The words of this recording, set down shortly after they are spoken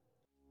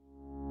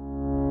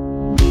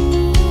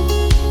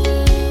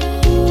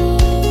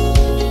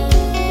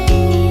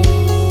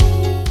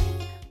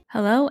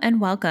and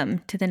welcome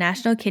to the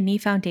National Kidney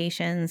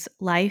Foundation's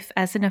Life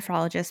as a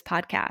Nephrologist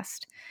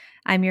podcast.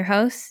 I'm your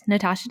host,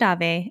 Natasha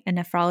Dave, a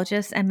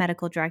nephrologist and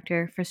medical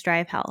director for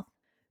Strive Health.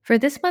 For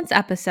this month's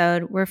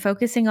episode, we're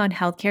focusing on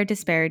healthcare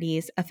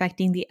disparities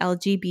affecting the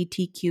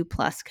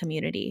LGBTQ+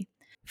 community.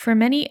 For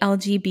many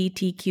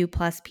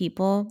LGBTQ+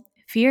 people,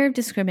 fear of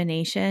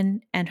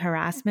discrimination and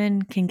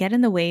harassment can get in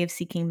the way of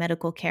seeking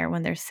medical care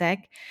when they're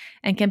sick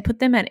and can put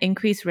them at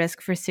increased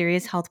risk for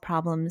serious health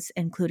problems,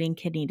 including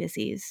kidney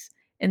disease.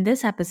 In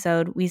this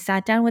episode, we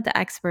sat down with the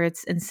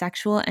experts in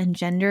sexual and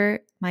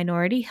gender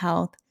minority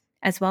health,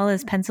 as well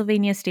as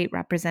Pennsylvania State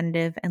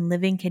Representative and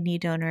living kidney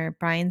donor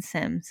Brian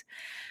Sims,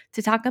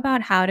 to talk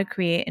about how to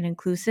create an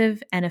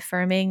inclusive and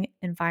affirming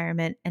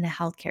environment in a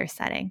healthcare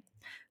setting.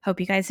 Hope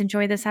you guys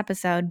enjoy this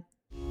episode.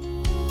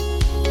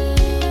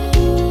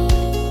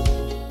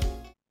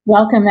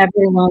 Welcome,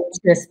 everyone,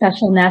 to a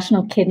special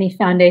National Kidney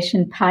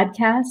Foundation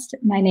podcast.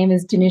 My name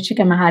is Danuchika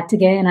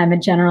Mahatige, and I'm a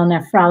general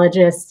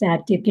nephrologist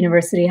at Duke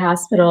University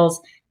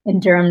Hospitals in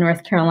Durham,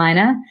 North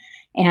Carolina.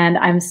 And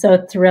I'm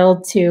so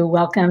thrilled to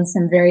welcome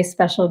some very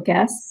special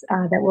guests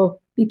that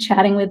we'll be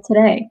chatting with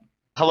today.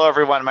 Hello,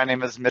 everyone. My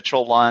name is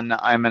Mitchell Lunn.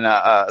 I'm an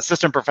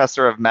assistant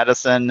professor of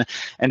medicine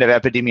and of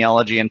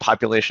epidemiology and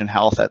population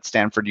health at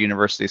Stanford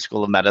University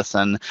School of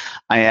Medicine.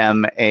 I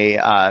am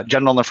a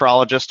general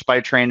nephrologist by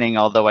training,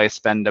 although I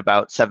spend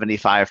about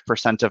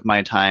 75% of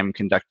my time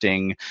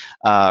conducting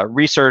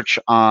research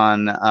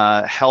on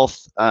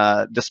health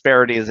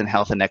disparities and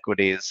health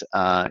inequities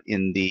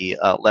in the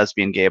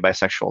lesbian, gay,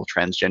 bisexual,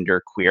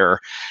 transgender, queer,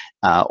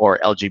 or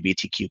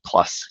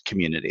LGBTQ+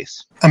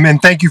 communities.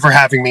 And thank you for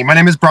having me. My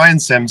name is Brian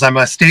Sims. I'm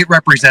a state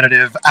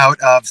representative out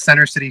of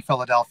Center City,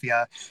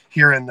 Philadelphia,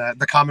 here in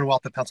the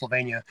Commonwealth of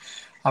Pennsylvania.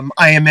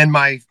 I am in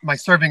my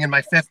serving in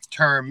my 5th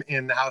term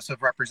in the House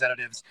of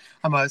Representatives.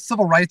 I'm a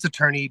civil rights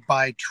attorney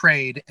by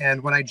trade,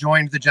 and when I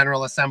joined the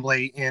General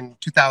Assembly in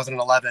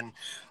 2011,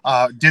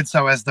 did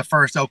so as the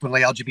first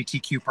openly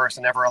LGBTQ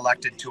person ever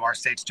elected to our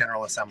state's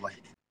General Assembly.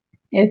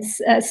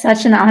 It's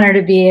such an honor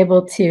to be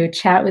able to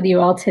chat with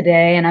you all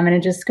today, and I'm going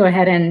to just go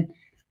ahead and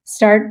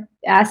start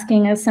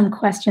asking us some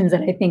questions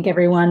that I think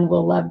everyone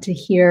will love to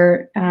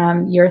hear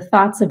your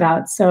thoughts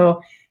about.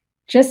 So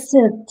just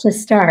to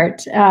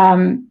start,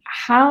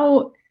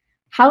 how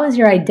has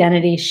your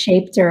identity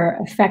shaped or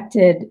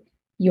affected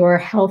your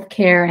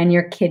healthcare and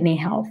your kidney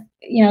health?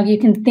 You know, you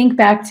can think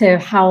back to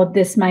how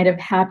this might have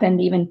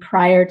happened even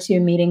prior to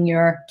meeting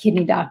your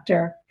kidney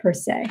doctor per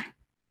se.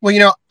 Well, you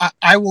know,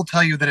 I will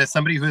tell you that as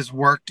somebody who has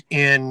worked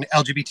in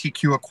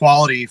LGBTQ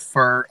equality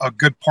for a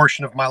good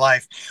portion of my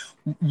life,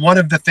 one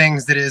of the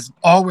things that has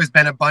always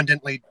been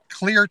abundantly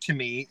clear to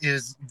me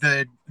is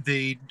the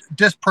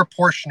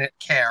disproportionate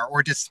care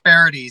or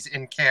disparities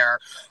in care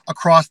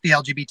across the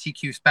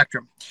LGBTQ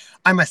spectrum.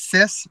 I'm a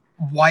cis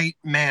white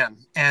man,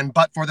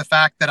 but for the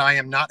fact that I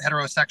am not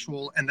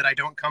heterosexual and that I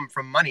don't come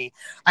from money,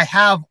 I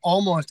have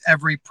almost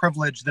every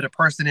privilege that a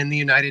person in the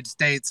United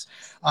States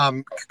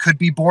could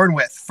be born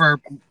with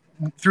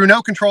through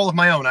no control of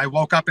my own. I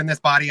woke up in this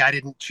body. I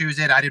didn't choose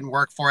it. I didn't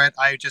work for it.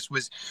 I just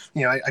was,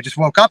 I just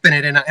woke up in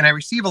it, and I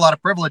receive a lot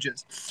of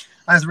privileges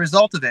as a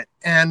result of it.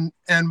 And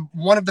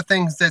one of the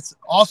things that's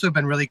also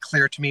been really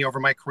clear to me over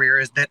my career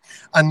is that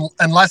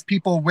unless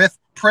people with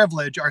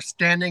privilege are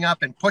standing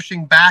up and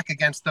pushing back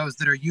against those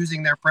that are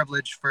using their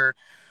privilege for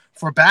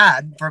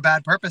bad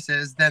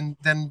purposes, then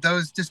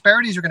those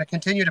disparities are going to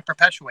continue to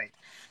perpetuate.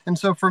 And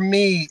so for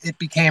me, it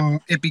became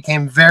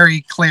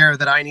very clear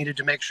that I needed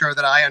to make sure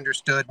that I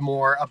understood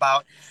more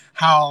about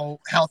how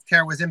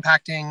healthcare was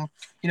impacting,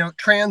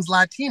 trans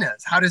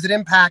Latinas. How does it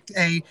impact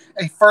a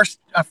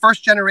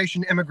first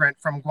generation immigrant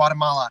from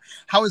Guatemala?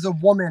 How is a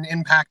woman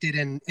impacted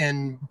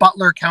in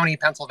Butler County,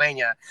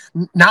 Pennsylvania?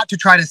 Not to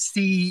try to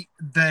see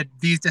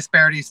these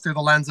disparities through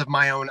the lens of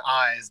my own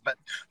eyes, but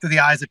through the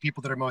eyes of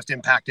people that are most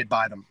impacted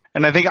by them.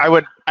 And I think I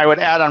would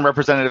add on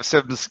Representative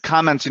Sims'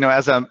 comments.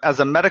 As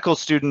a medical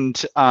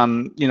student,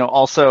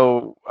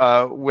 also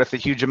with a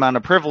huge amount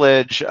of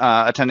privilege,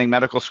 attending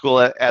medical school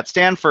at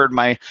Stanford,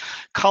 my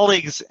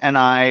colleagues and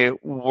I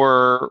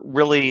were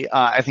really,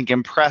 I think,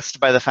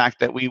 impressed by the fact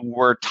that we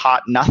were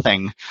taught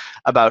nothing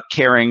about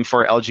caring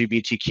for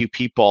LGBTQ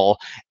people.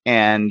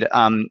 And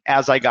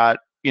as I got,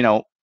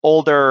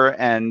 older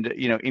and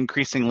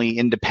increasingly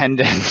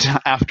independent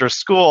after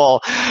school,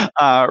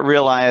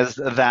 realized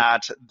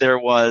that there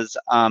was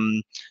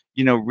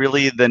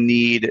really the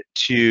need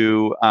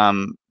to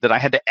that I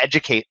had to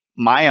educate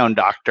my own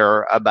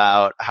doctor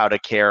about how to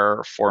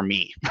care for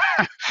me.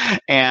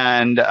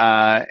 and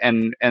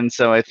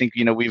so I think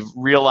we've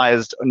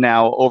realized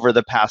now over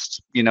the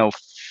past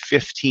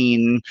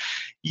 15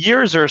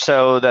 years or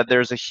so that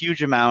there's a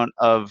huge amount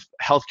of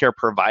healthcare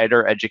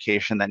provider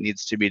education that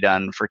needs to be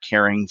done for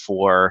caring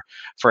for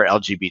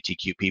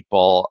LGBTQ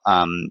people,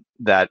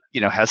 that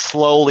has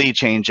slowly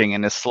changing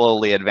and is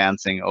slowly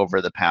advancing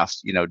over the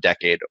past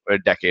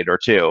decade or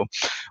two.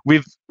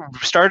 We've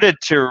started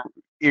to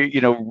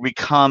we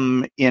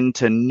come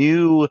into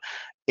new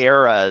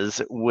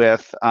eras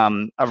with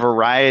a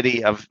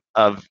variety of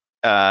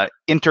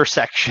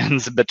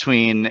intersections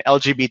between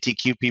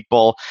LGBTQ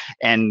people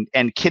and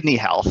kidney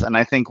health, and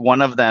I think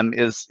one of them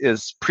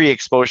is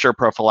pre-exposure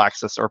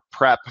prophylaxis, or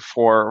PrEP,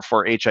 for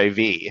HIV.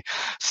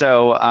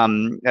 So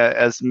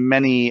as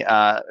many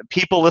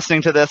people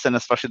listening to this, and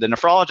especially the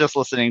nephrologists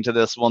listening to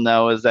this, will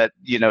know, is that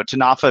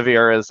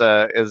tenofovir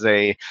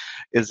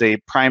is a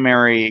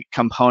primary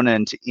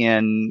component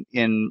in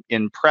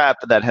PrEP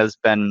that has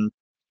been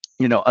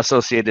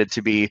associated to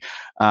be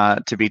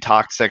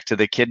toxic to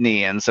the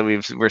kidney. And so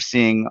we're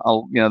seeing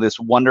this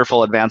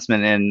wonderful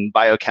advancement in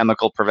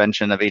biochemical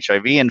prevention of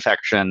HIV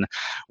infection,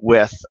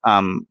 with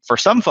for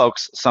some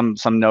folks some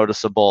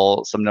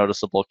noticeable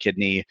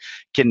kidney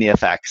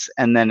effects.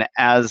 And then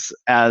as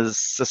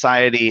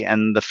society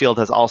and the field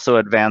has also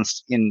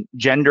advanced in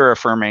gender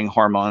affirming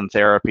hormone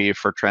therapy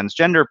for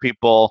transgender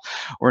people,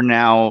 we're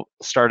now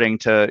starting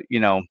to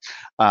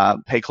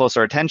pay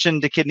closer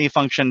attention to kidney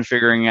function,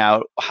 figuring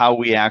out how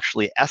we actually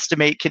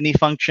estimate kidney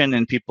function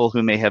in people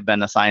who may have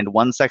been assigned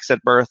one sex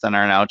at birth and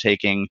are now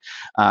taking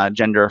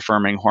gender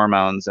affirming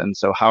hormones. And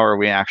so how are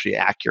we actually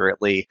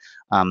accurately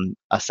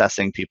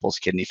assessing people's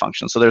kidney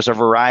function? So there's a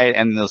variety,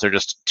 and those are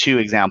just two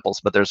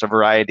examples, but there's a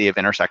variety of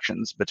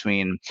intersections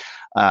between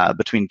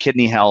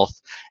kidney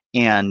health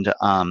and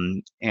the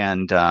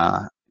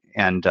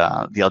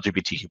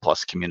LGBTQ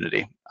plus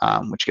community,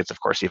 which gets,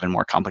 of course, even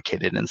more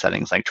complicated in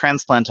settings like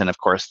transplant, and of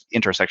course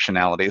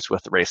intersectionalities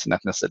with race and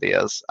ethnicity,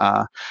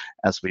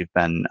 as we've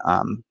been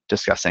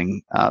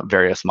discussing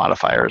various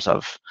modifiers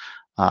of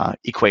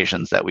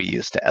equations that we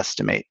use to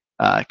estimate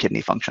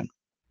kidney function.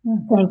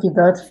 Thank you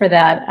both for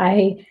that.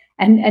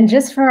 And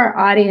just for our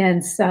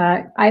audience,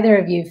 either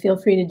of you, feel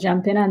free to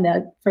jump in on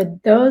that. For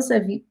those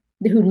of you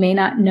who may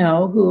not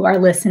know, who are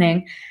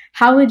listening,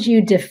 how would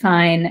you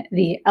define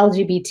the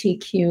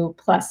LGBTQ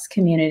plus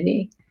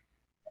community?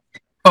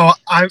 Oh,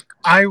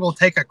 I will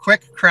take a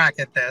quick crack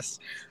at this,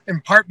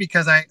 in part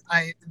because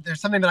there's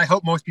something that I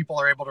hope most people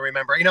are able to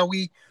remember.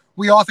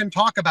 We often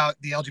talk about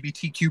the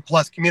LGBTQ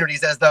plus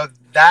communities as though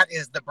that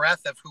is the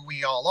breadth of who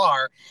we all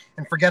are,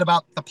 and forget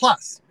about the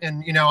plus.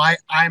 And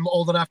I'm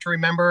old enough to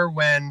remember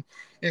when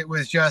it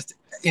was just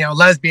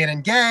lesbian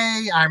and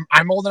gay.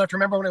 I'm old enough to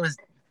remember when it was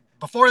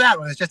before that,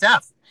 when it was just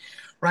F.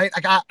 Right?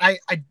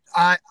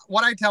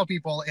 What I tell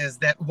people is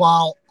that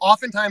while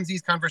oftentimes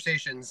these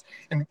conversations,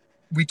 and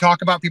we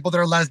talk about people that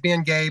are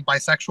lesbian, gay,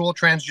 bisexual,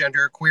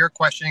 transgender, queer,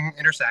 questioning,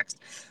 intersexed,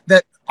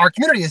 that our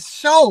community is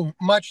so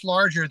much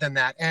larger than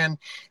that. And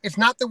it's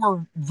not that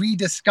we're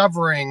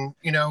rediscovering,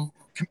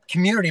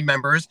 community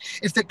members.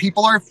 It's that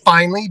people are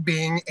finally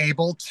being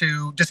able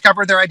to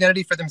discover their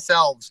identity for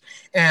themselves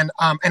and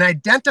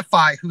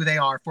identify who they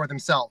are for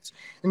themselves.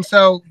 And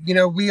so,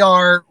 we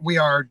are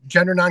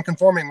gender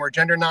nonconforming. We're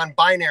gender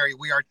non-binary.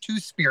 We are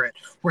two-spirit.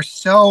 We're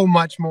so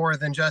much more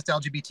than just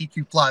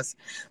LGBTQ plus.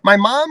 My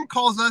mom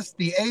calls us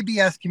the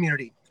ABS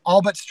community,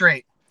 all but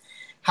straight.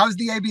 How's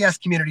the ABS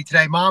community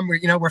today, Mom?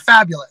 We're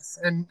fabulous.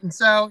 And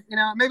so,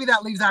 maybe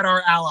that leaves out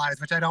our allies,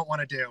 which I don't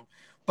want to do.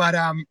 But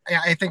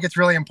I think it's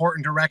really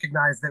important to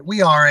recognize that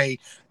we are a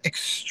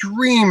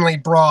extremely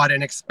broad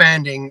and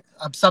expanding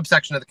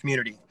subsection of the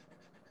community.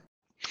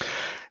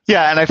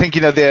 Yeah, and I think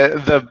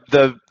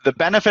the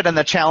benefit and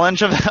the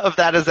challenge of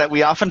that is that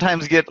we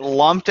oftentimes get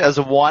lumped as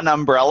one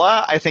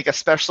umbrella. I think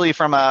especially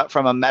from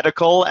a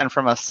medical and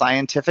from a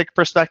scientific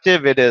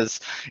perspective, it is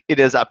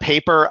a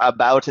paper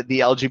about the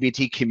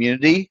LGBT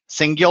community,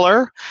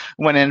 singular,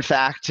 when in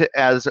fact,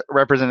 as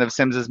Representative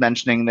Sims is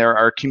mentioning, there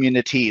are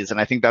communities, and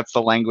I think that's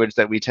the language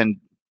that we tend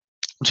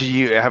to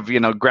have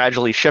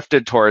gradually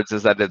shifted towards,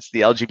 is that it's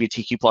the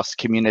LGBTQ plus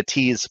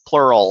communities,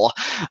 plural,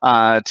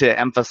 to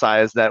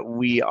emphasize that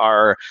we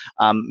are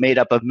made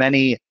up of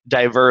many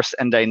diverse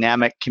and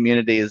dynamic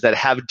communities that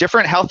have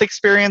different health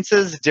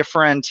experiences,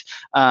 different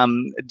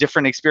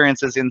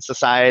experiences in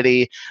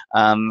society,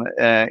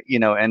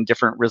 and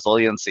different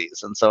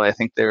resiliencies. And so I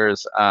think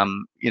there's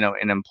an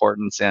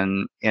importance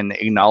in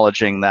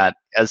acknowledging that,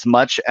 as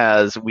much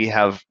as we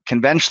have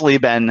conventionally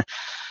been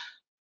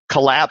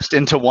collapsed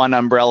into one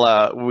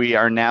umbrella, we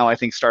are now, I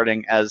think,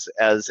 starting as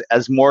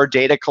more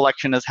data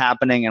collection is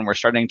happening, and we're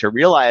starting to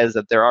realize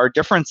that there are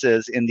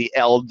differences in the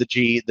L, the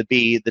G, the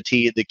B, the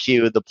T, the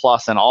Q, the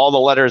plus, and all the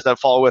letters that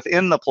fall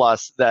within the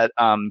plus, that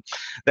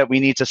we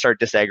need to start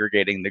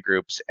disaggregating the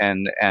groups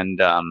and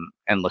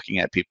looking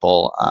at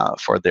people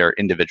for their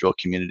individual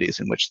communities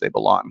in which they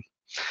belong.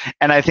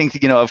 And I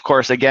think, of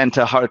course, again,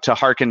 to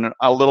hearken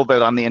a little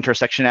bit on the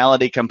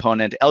intersectionality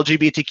component,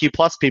 LGBTQ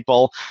plus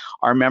people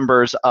are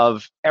members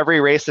of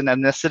every race and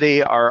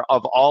ethnicity, are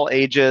of all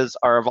ages,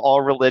 are of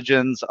all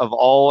religions, of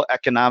all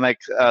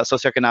economic,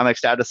 socioeconomic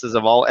statuses,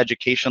 of all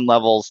education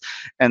levels.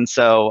 And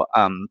so,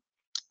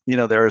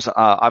 there's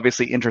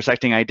obviously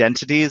intersecting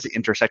identities,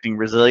 intersecting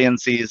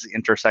resiliencies,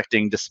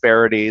 intersecting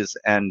disparities,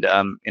 and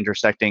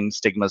intersecting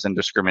stigmas and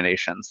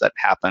discriminations that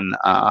happen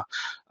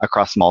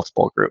across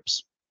multiple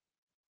groups.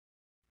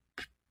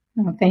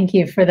 Oh, thank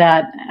you for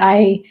that.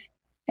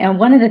 And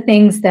one of the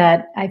things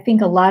that I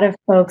think a lot of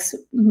folks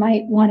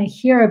might want to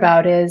hear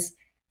about is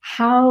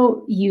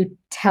how you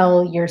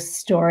tell your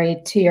story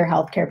to your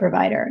healthcare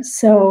provider.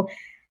 So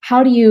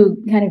how do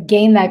you kind of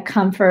gain that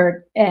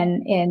comfort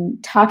in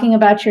talking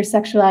about your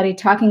sexuality,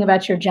 talking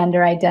about your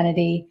gender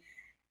identity?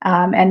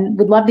 And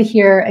would love to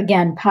hear,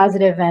 again,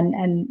 positive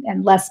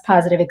and less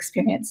positive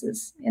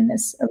experiences in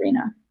this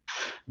arena.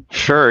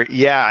 Sure.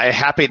 Yeah, I'm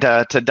happy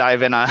to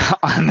dive in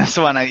on this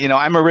one.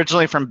 I'm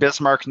originally from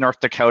Bismarck, North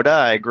Dakota.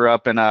 I grew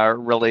up in a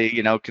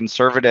really,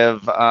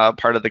 conservative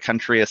part of the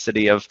country, a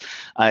city of,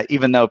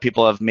 even though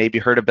people have maybe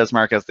heard of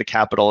Bismarck as the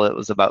capital, it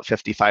was about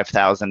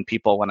 55,000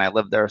 people when I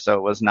lived there. So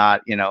it was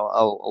not,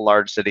 a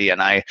large city.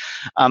 And I,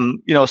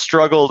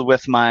 struggled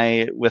with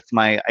my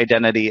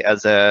identity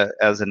as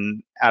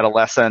an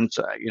adolescent.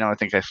 I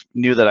think I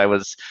knew that I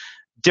was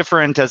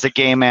different as a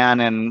gay man,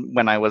 and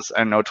when I was,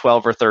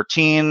 12 or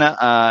 13,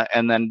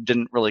 and then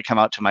didn't really come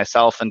out to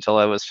myself until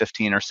I was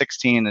 15 or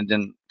 16, and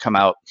didn't come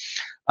out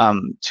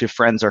to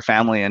friends or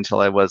family until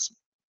I was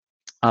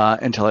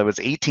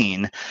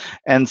 18.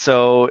 And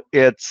so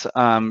it's,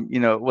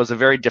 it was a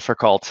very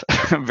difficult,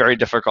 very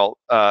difficult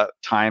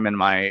time in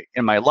my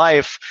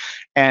life.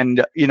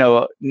 And,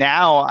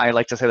 now I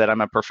like to say that I'm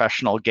a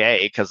professional gay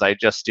because I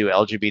just do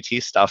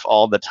LGBT stuff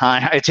all the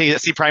time. I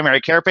see primary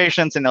care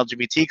patients in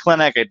LGBT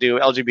clinic. I do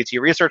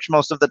LGBT research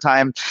most of the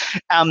time.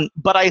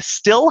 But I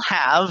still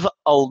have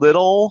a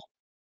little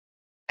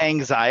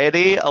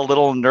anxiety, a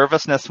little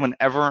nervousness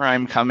whenever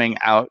I'm coming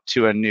out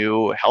to a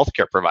new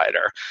healthcare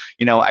provider.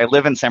 I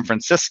live in San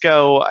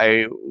Francisco.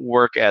 I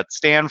work at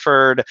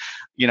Stanford,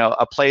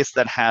 a place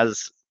that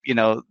has,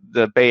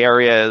 the Bay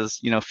Area is,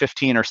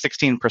 15 or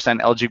 16%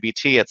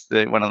 LGBT. It's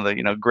one of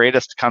the,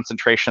 greatest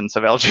concentrations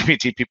of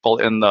LGBT people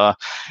in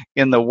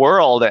the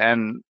world.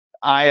 And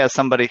I, as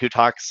somebody who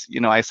talks,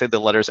 I say the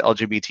letters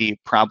LGBT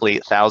probably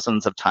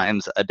thousands of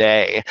times a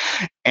day,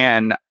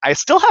 and I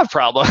still have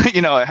problem,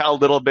 a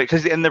little bit,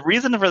 and the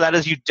reason for that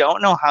is you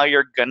don't know how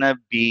you're gonna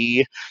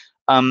be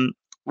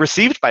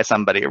received by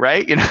somebody,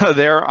 right?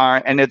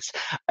 And it's,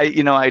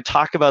 I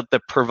talk about the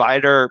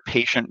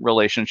provider-patient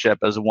relationship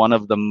as one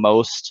of the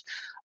most,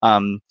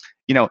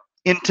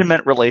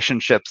 intimate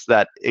relationships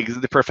that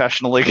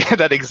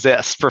that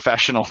exist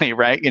professionally,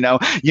 right?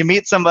 You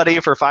meet somebody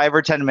for 5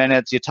 or 10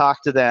 minutes, you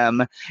talk to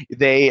them,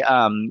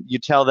 you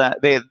tell them,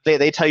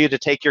 they tell you to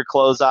take your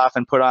clothes off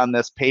and put on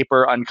this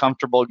paper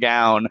uncomfortable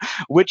gown,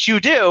 which you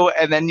do,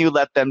 and then you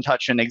let them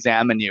touch and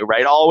examine you,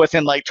 right? All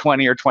within like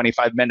 20 or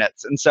 25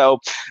 minutes. And so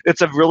it's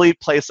a really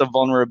place of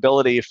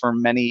vulnerability for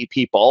many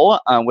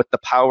people, with the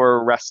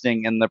power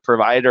resting in the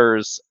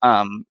provider's,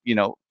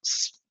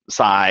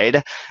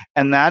 side,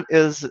 and that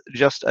is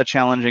just a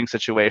challenging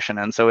situation.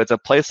 And so it's a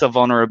place of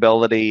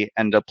vulnerability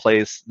and a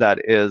place that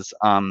is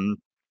one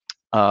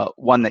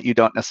that you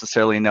don't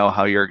necessarily know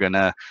how you're going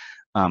to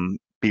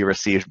be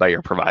received by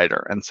your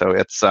provider. And so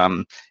it's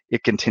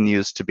it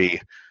continues to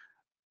be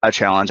a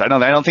challenge. I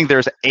don't think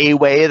there's a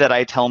way that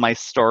I tell my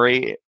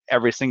story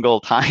every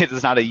single time.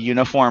 It's not a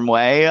uniform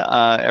way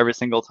every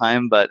single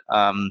time, but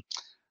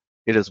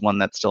it is one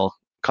that still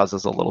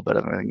causes a little bit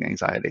of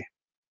anxiety.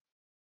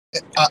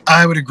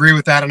 I would agree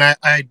with that. And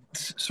I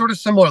sort of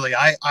similarly,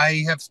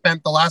 I have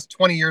spent the last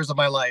 20 years of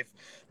my life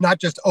not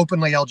just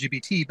openly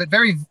LGBT, but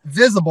very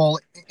visible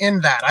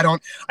in that. I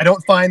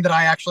don't find that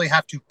I actually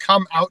have to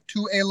come out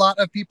to a lot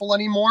of people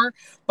anymore,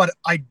 but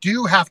I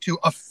do have to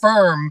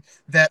affirm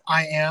that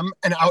I am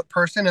an out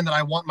person and that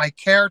I want my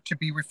care to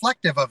be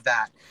reflective of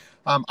that.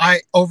 I,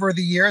 over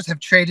the years, have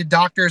traded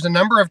doctors a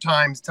number of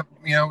times to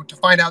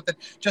find out that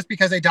just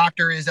because a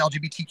doctor is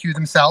LGBTQ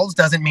themselves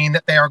doesn't mean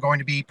that they are going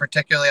to be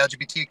particularly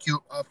LGBTQ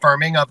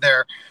affirming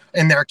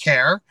in their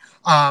care.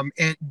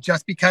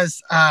 Just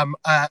because a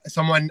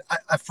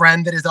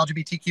friend that is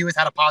LGBTQ has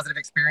had a positive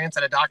experience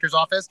at a doctor's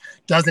office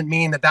doesn't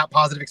mean that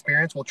positive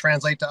experience will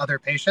translate to other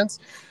patients.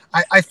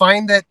 I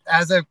find that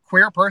as a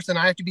queer person,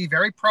 I have to be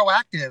very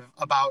proactive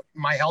about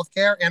my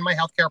healthcare and my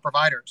healthcare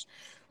providers.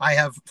 I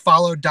have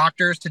followed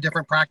doctors to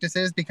different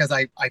practices because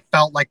I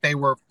felt like they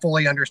were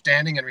fully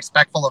understanding and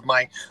respectful of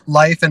my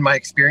life and my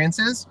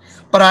experiences.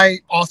 But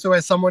I also,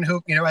 as someone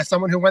who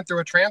went through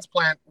a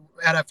transplant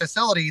at a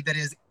facility that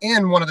is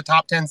in one of the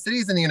top 10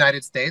 cities in the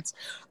United States,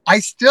 I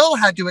still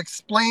had to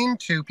explain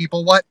to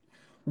people what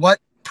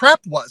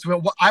PrEP was.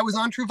 Well, I was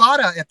on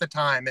Truvada at the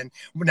time, and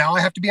now I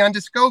have to be on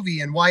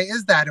Descovy, and why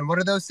is that, and what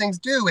do those things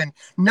do? And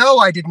no,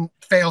 I didn't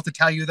fail to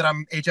tell you that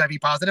I'm HIV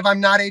positive. I'm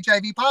not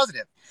HIV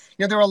positive.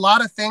 There are a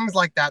lot of things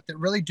like that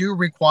really do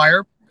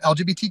require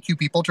LGBTQ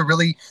people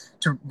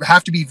to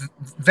have to be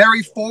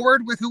very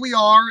forward with who we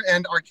are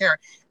and our care.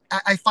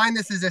 I find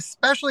this is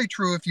especially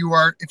true if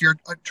you're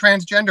a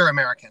transgender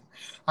American.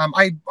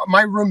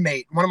 My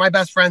roommate, one of my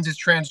best friends, is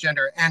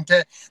transgender, and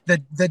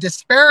the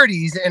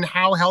disparities in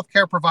how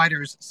healthcare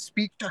providers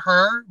speak to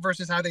her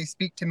versus how they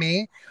speak to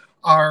me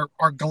are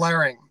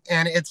glaring,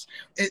 and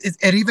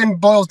it even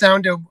boils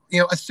down to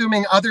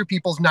assuming other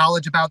people's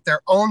knowledge about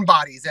their own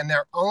bodies and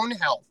their own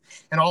health,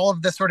 and all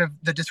of the sort of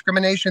the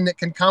discrimination that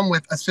can come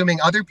with assuming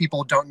other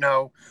people don't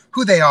know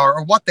who they are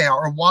or what they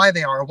are or why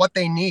they are or what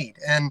they need.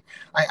 And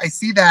I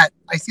see that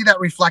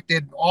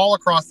reflected all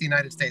across the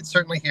United States,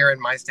 certainly here in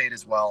my state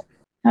as well.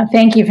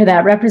 Thank you for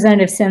that,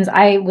 Representative Sims.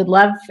 I would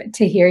love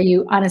to hear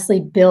you honestly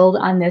build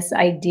on this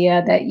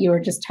idea that you were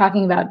just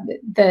talking about,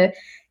 the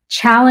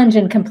challenge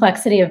and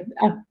complexity of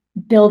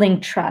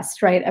building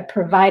trust, right? A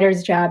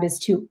provider's job is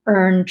to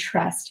earn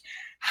trust.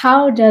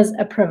 How does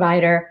a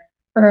provider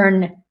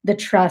earn the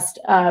trust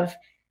of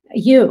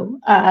you,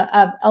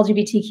 of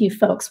LGBTQ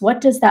folks?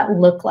 What does that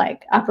look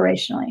like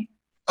operationally?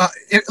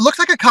 It looks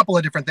like a couple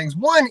of different things.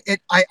 One,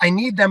 I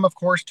need them, of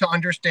course, to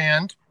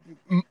understand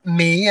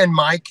me and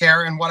my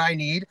care and what I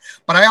need,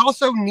 but I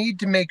also need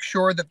to make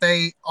sure that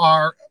they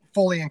are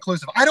fully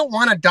inclusive. I don't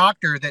want a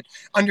doctor that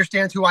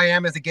understands who I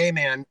am as a gay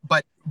man,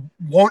 but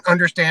won't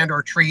understand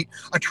or treat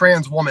a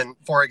trans woman,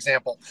 for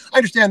example. I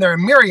understand there are a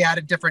myriad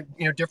of different,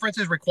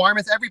 differences,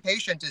 requirements. Every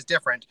patient is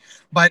different,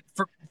 but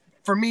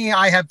for me,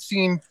 I have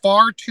seen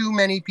far too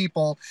many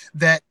people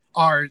that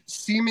are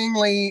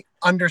seemingly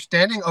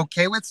understanding,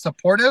 okay with,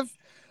 supportive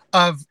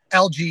of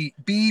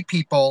LGB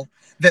people,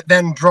 that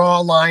then draw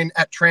a line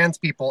at trans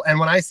people. And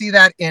when I see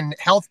that in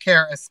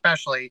healthcare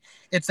especially,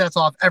 it sets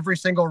off every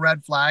single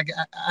red flag,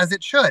 as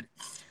it should.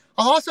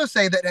 I'll also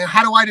say that,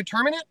 how do I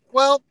determine it?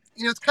 Well,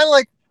 it's kind of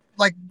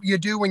like you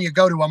do when you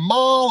go to a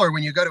mall or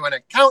when you go to an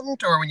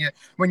accountant or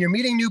when you're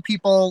meeting new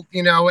people,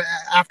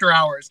 after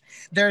hours.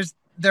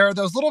 There are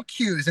those little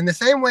cues. In the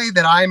same way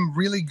that I'm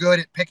really good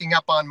at picking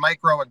up on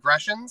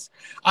microaggressions,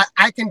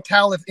 I can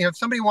tell if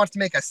somebody wants to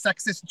make a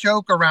sexist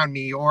joke around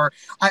me, or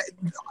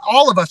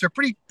all of us are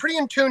pretty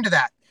in tune to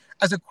that.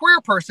 As a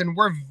queer person,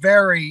 we're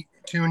very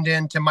tuned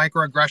in to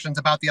microaggressions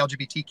about the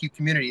LGBTQ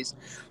communities.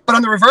 But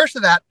on the reverse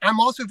of that,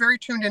 I'm also very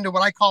tuned into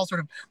what I call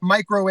sort of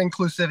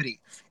micro-inclusivity,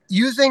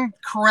 using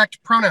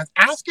correct pronouns,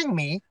 asking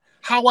me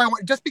how I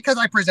want. Just because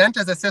I present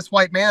as a cis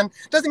white man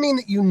doesn't mean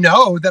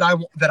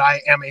that that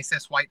I am a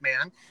cis white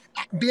man.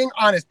 Being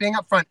honest, being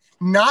upfront,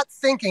 not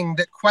thinking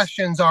that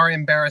questions are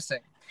embarrassing.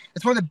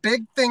 It's one of the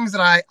big things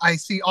that I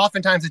see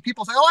oftentimes is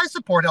people say, "Oh, I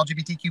support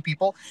LGBTQ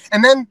people,"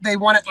 and then they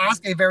want to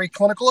ask a very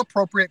clinical,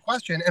 appropriate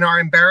question and are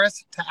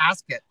embarrassed to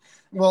ask it.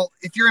 Well,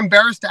 if you're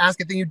embarrassed to ask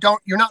it, then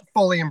you're not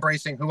fully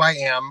embracing who I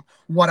am,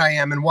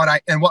 and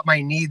what my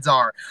needs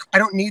are. I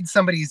don't need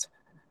somebody's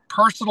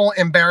personal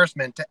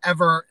embarrassment to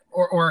ever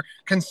or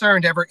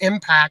concern to ever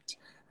impact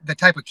the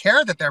type of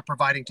care that they're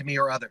providing to me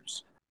or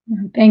others.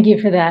 Thank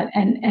you for that.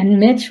 And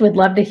Mitch, would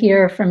love to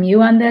hear from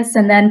you on this.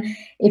 And then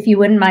if you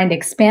wouldn't mind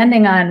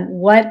expanding on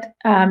what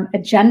a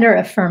gender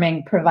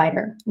affirming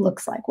provider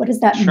looks like. What does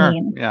that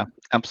mean? Yeah,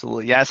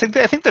 absolutely. Yeah, I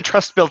think the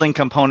trust building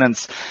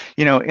components,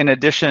 in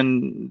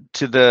addition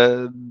to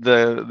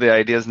the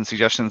ideas and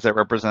suggestions that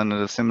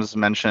Representative Sims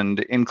mentioned,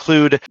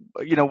 include,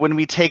 when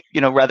we take,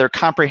 rather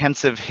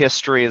comprehensive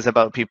histories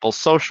about people's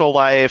social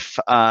life,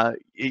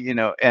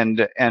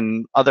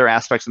 and other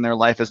aspects in their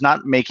life, is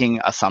not making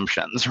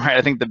assumptions, right?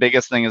 I think the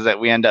biggest thing is that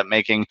we end up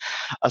making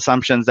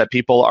assumptions that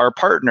people are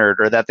partnered,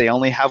 or that they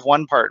only have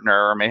one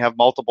partner, or may have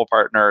multiple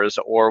partners,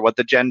 or what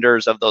the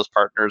genders of those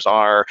partners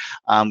are.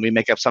 We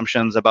make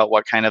assumptions about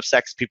what kind of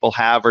sex people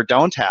have or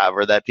don't have,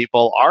 or that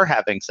people are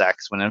having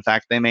sex when in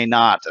fact they may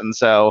not. And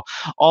so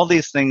all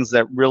these things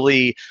that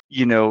really,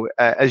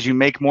 as you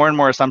make more and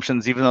more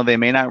assumptions, even though they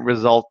may not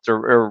result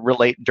or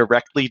relate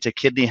directly to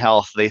kidney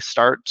health, they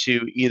start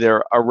to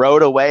either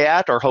erode away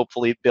at or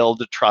hopefully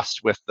build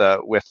trust with the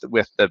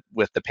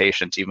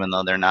patient, even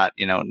though they're not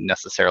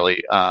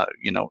necessarily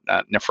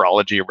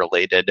nephrology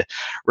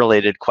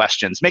related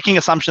questions. Making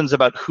assumptions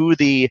about who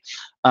the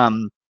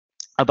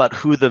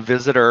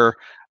visitor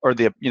or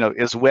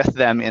is with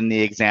them in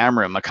the exam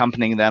room,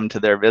 accompanying them to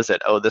their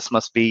visit. Oh, this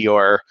must be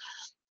your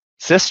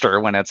sister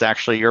when it's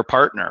actually your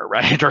partner,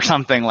 right? Or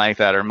something like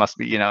that, or must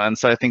be, and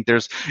so I think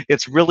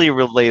it's really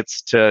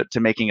relates to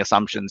making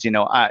assumptions.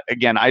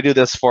 I do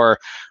this for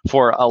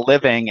a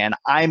living, and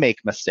I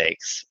make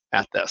mistakes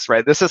at this,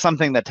 right? This is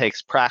something that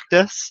takes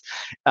practice,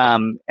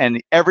 and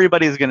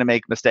everybody's going to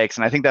make mistakes.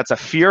 And I think that's a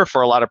fear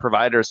for a lot of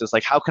providers, is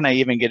like, how can I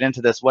even get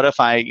into this? What if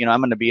I'm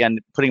going to be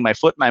putting my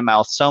foot in my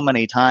mouth so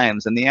many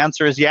times? And the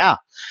answer is, yeah,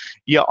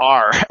 you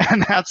are.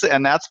 And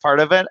that's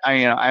part of it.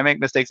 I make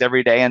mistakes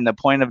every day. And the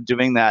point of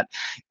doing that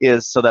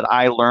is so that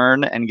I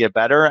learn and get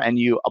better, and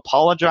you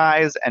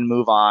apologize and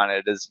move on.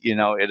 It is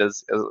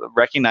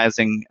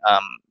recognizing,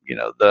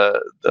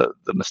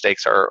 the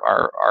mistakes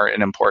are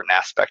an important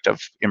aspect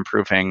of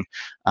improving,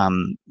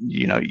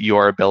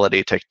 your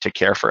ability to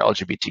care for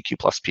LGBTQ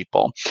plus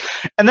people.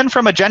 And then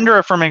from a gender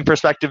affirming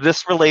perspective,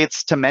 this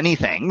relates to many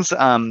things.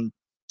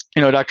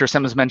 Dr.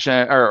 Sims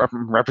mentioned, or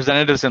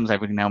Representative Sims,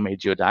 I've now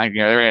made you a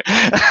doctor,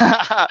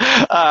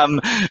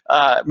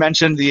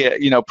 mentioned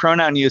the,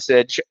 pronoun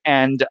usage.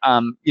 And,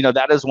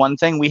 that is one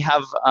thing. We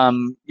have, at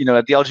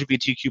the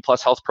LGBTQ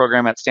plus health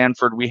program at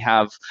Stanford, we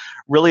have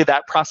really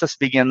that process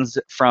begins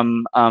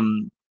from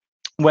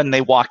when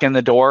they walk in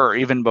the door, or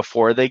even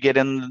before they get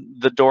in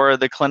the door of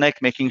the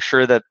clinic, making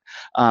sure that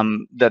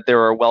that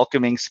there are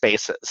welcoming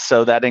spaces.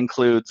 So that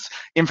includes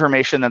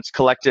information that's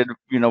collected,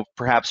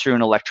 perhaps through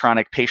an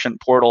electronic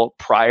patient portal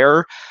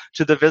prior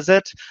to the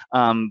visit,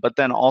 but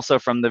then also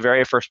from the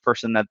very first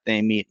person that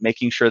they meet,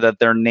 making sure that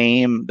their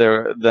name,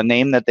 the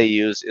name that they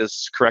use,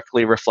 is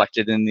correctly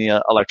reflected in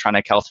the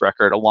electronic health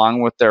record,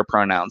 along with their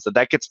pronouns.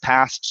 That gets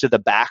passed to the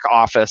back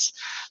office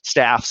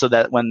staff, so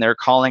that when they're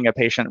calling a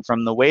patient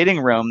from the waiting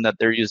room, that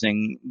they're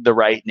using the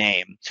right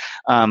name.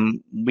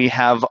 We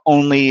have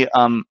only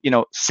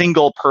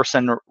single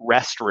person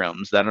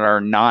restrooms that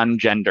are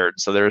non-gendered,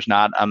 so there's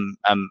not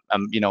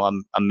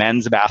a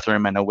men's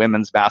bathroom and a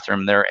women's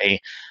bathroom. They're a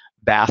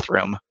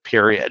bathroom,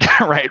 period,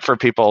 right, for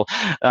people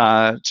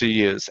to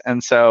use.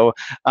 And so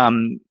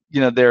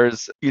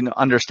there's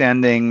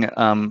understanding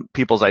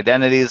people's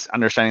identities,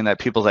 understanding that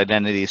people's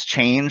identities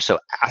change. So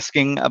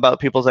asking about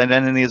people's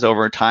identities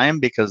over time,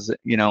 because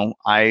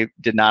I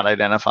did not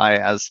identify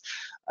as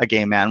a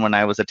gay man when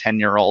I was a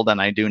 10-year-old, and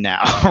I do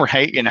now,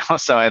 right?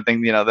 So I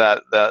think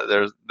that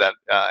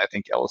I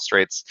think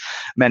illustrates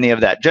many of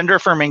that. Gender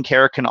affirming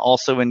care can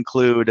also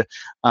include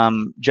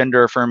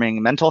gender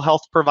affirming mental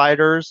health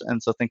providers,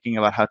 and so thinking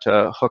about how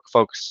to hook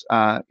folks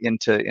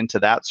into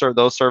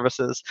those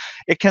services.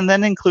 It can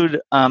then include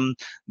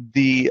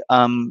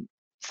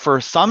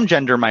for some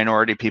gender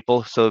minority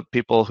people, so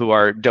people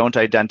who don't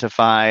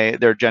identify,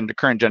 their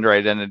current gender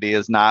identity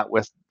is not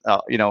with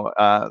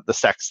the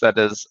sex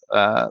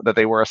that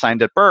they were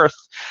assigned at birth.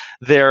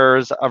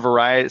 There's a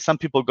variety. Some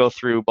people go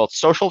through both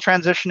social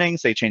transitioning,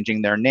 say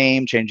changing their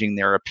name, changing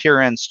their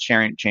appearance,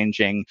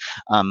 changing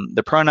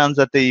the pronouns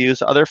that they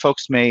use. Other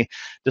folks may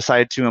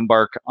decide to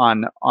embark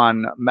on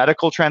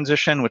medical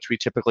transition, which we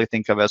typically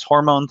think of as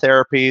hormone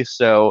therapy.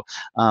 So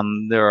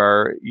there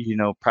are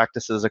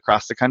practices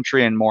across the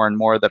country, and more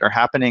that are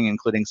happening,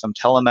 including some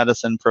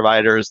telemedicine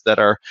providers that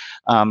are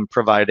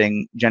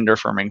providing gender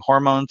affirming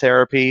hormone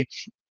therapy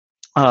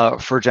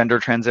for gender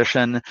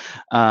transition.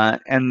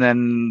 And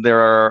then there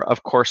are,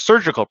 of course,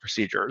 surgical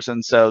procedures.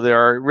 And so there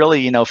are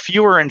really,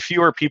 fewer and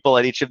fewer people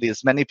at each of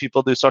these. Many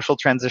people do social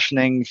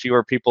transitioning,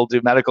 fewer people do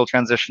medical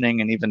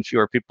transitioning, and even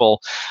fewer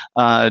people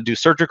do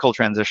surgical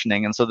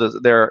transitioning. And so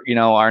there,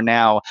 are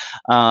now,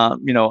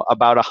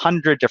 about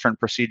 100 different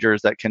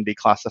procedures that can be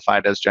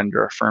classified as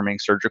gender affirming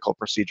surgical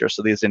procedures.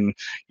 So these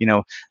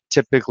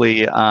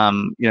typically, I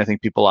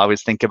think people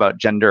always think about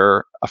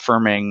gender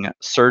affirming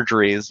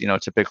surgeries,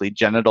 typically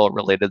genital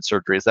related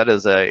surgeries. That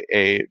is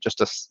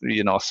just a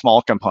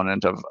small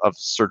component of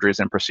surgeries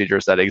and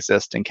procedures that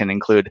exist, and can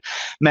include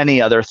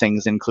many other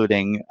things,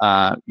 including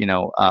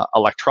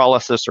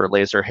electrolysis or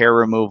laser hair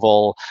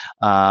removal,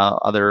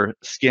 other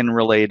skin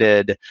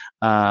related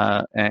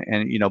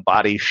and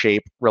body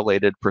shape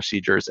related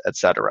procedures,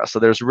 etc. So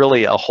there's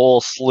really a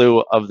whole slew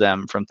of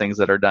them, from things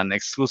that are done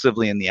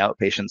exclusively in the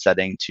outpatient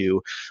setting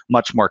to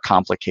much more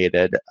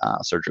complicated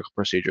surgical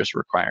procedures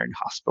requiring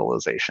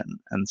hospitalization.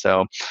 And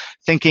so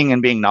thinking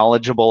and being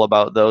knowledgeable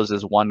about those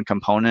is one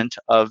component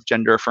of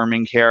gender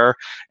affirming care,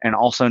 and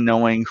also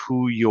knowing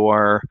who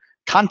your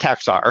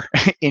contacts are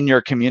in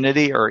your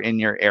community or in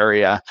your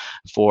area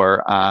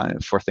for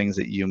things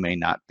that you may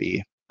not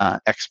be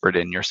expert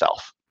in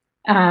yourself.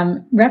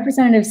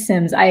 Representative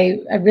Sims, I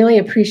really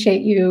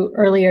appreciate you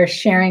earlier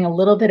sharing a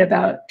little bit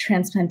about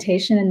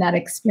transplantation and that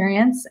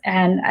experience,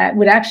 and I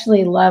would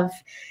actually love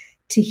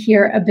to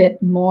hear a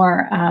bit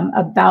more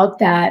about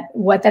that,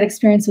 what that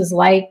experience was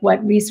like,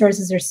 what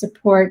resources or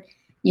support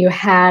you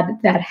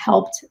had that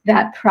helped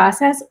that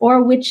process,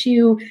 or which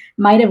you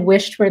might have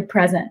wished were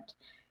present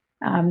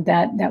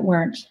that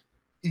weren't.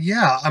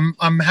 Yeah,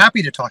 I'm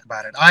happy to talk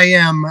about it. I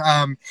am.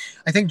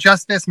 I think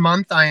just this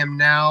month I am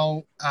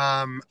now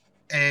I'm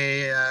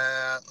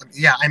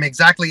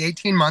exactly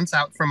 18 months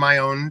out from my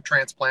own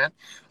transplant.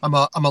 I'm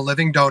a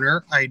living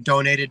donor. I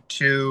donated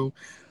to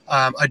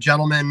a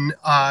gentleman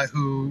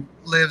who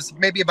lives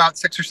maybe about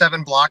 6 or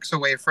 7 blocks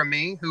away from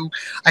me, who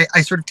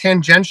I sort of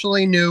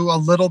tangentially knew a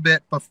little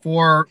bit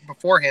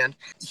beforehand.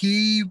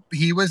 He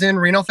was in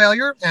renal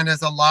failure, and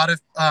as a lot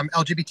of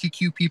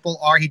LGBTQ people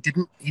are, he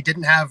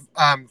didn't have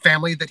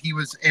family that he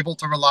was able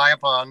to rely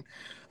upon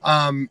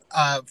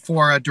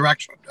for a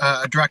direct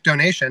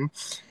donation,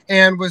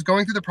 and was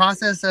going through the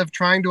process of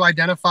trying to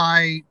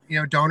identify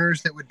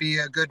donors that would be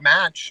a good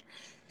match.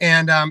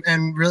 And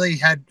really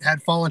had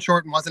fallen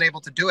short and wasn't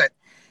able to do it.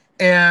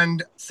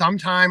 And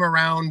sometime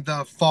around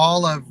the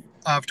fall of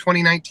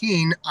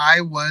 2019,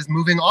 I was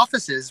moving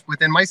offices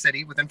within my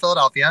city, within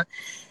Philadelphia.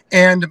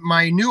 And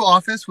my new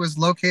office was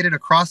located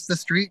across the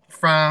street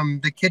from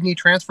the kidney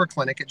transfer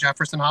clinic at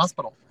Jefferson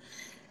Hospital.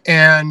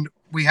 And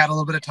we had a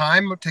little bit of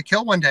time to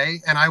kill one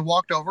day, and I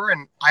walked over,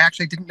 and I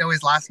actually didn't know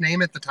his last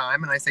name at the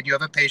time. And I said, "You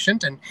have a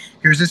patient, and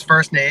here's his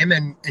first name,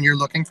 and you're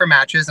looking for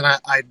matches, and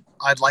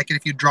I'd like it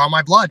if you draw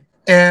my blood."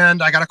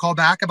 And I got a call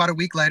back about a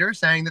week later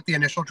saying that the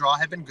initial draw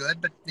had been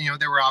good, but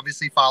there were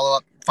obviously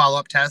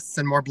follow-up tests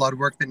and more blood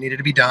work that needed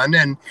to be done.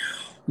 And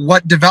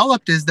what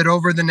developed is that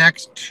over the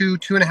next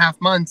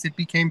 2.5 months, it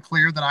became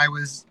clear that I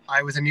was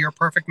a near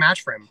perfect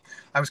match for him.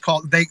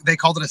 They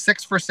called it a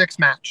 6-for-6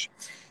 match.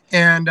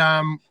 And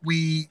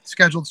we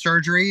scheduled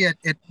surgery.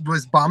 It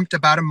was bumped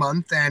about a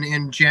month. And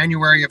in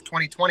January of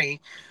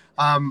 2020,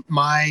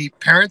 my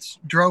parents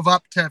drove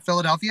up to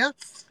Philadelphia.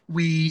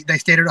 They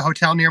stayed at a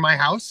hotel near my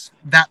house.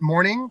 That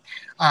morning,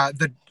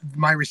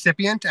 my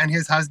recipient and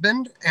his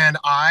husband and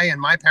I and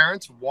my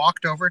parents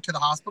walked over to the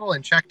hospital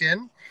and checked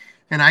in.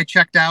 And I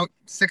checked out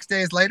 6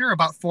 days later,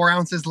 about 4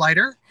 ounces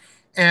lighter.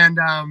 And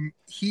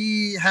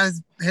he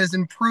has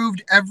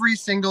improved every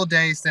single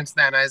day since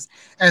then, as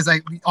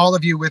all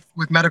of you with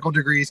medical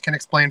degrees can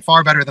explain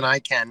far better than I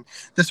can.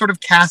 The sort of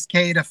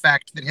cascade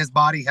effect that his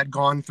body had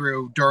gone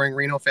through during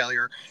renal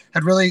failure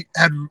had really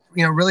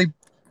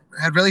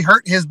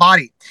hurt his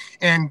body,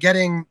 and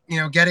getting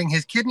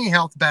his kidney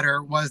health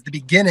better was the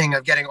beginning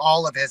of getting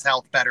all of his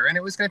health better, and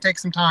it was going to take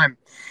some time.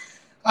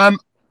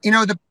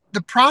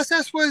 The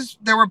process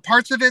there were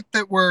parts of it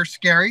that were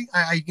scary.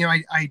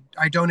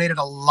 I donated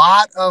a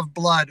lot of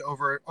blood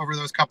over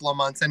those couple of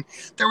months. And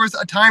there was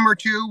a time or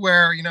two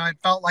where, it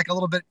felt like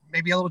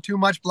maybe a little too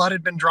much blood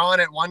had been drawn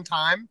at one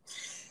time.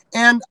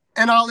 And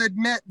I'll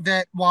admit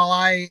that while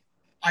I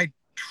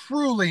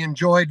truly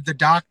enjoyed the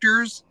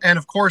doctors and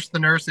of course the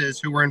nurses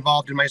who were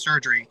involved in my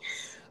surgery,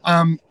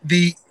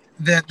 the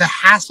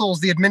hassles,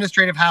 the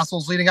administrative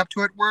hassles leading up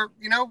to it were,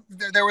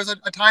 there was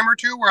a time or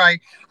two where I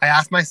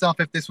asked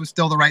myself if this was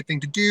still the right thing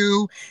to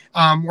do.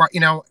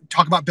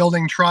 Talk about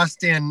building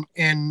trust in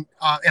a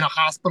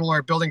hospital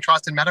or building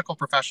trust in medical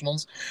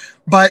professionals.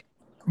 But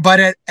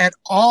at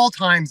all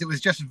times, it was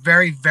just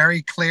very,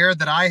 very clear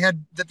that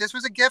this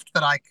was a gift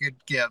that I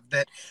could give,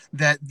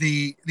 that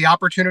the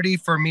opportunity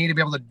for me to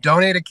be able to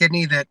donate a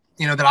kidney, that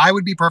I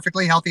would be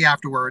perfectly healthy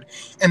afterward,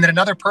 and that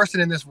another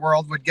person in this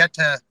world would get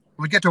to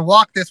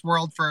walk this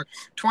world for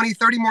 20,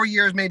 30 more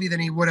years maybe than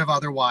he would have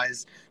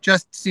otherwise,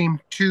 just seemed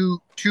too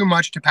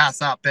much to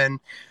pass up. And,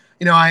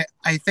 I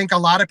think a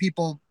lot of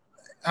people,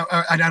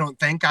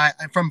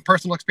 from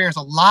personal experience,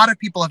 a lot of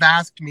people have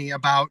asked me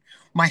about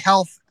my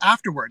health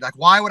afterward. Like,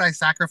 why would I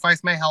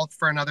sacrifice my health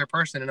for another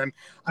person? And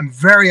I'm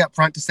very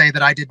upfront to say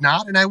that I did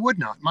not, and I would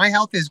not. My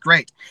health is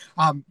great.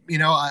 I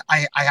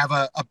have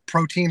a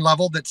protein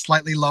level that's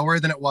slightly lower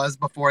than it was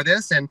before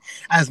this. And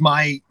as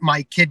my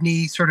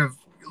kidney sort of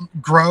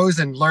grows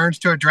and learns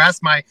to address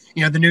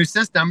the new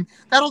system,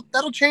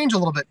 that'll change a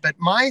little bit. But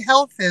my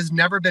health has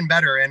never been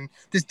better, and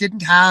this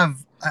didn't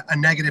have a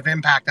negative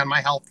impact on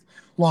my health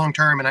long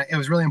term. And it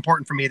was really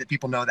important for me that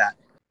people know that.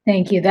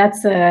 Thank you.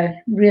 That's a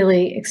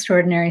really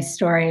extraordinary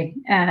story,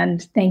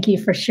 and thank you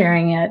for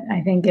sharing it.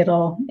 I think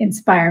it'll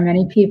inspire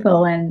many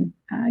people, and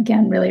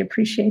again, really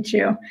appreciate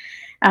you.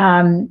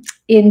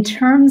 In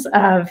terms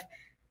of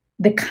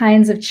the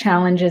kinds of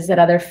challenges that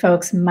other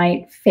folks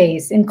might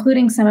face,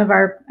 including some of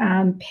our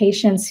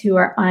patients who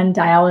are on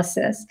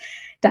dialysis.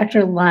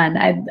 Dr. Lunn,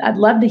 I'd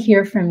love to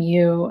hear from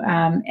you.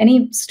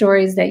 Any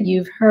stories that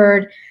you've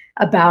heard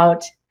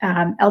about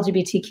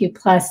LGBTQ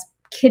plus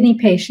kidney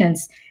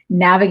patients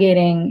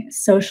navigating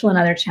social and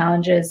other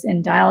challenges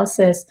in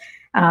dialysis,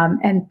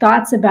 and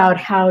thoughts about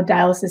how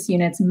dialysis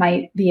units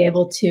might be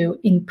able to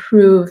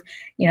improve,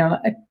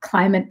 a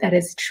climate that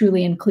is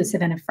truly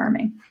inclusive and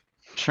affirming.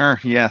 Sure.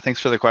 Yeah. Thanks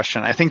for the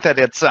question. I think that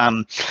it's,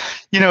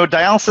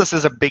 dialysis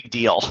is a big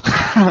deal,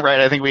 right?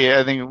 I think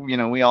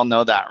we all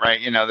know that, right?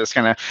 This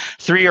kind of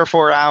 3 or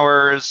 4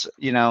 hours,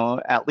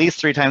 at least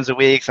 3 times a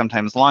week,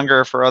 sometimes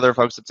longer for other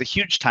folks. It's a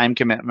huge time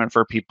commitment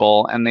for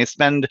people, and they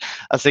spend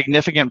a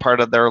significant part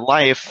of their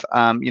life,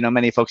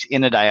 many folks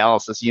in a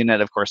dialysis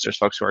unit. Of course, there's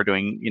folks who are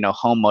doing,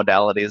 home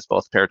modalities,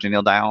 both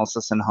peritoneal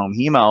dialysis and home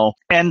hemo.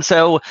 And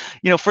so,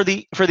 for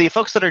the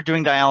folks that are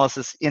doing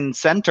dialysis in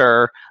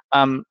center,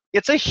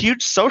 it's a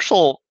huge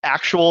social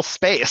actual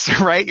space,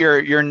 right?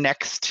 You're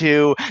next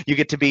to, you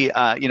get to be,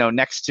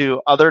 next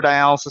to other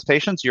dialysis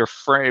patients. You're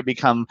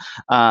become,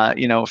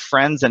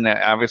 friends and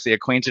obviously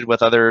acquainted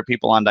with other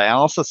people on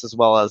dialysis, as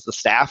well as the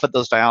staff at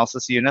those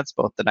dialysis units,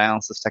 both the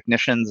dialysis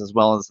technicians, as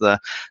well as the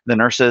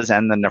nurses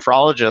and the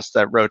nephrologists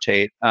that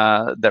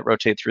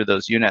rotate through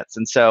those units.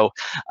 And so,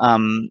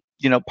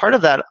 part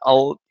of that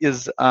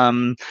is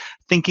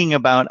thinking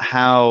about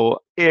how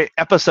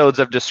episodes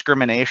of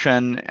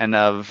discrimination and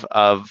of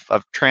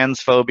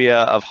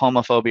transphobia, of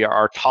homophobia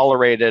are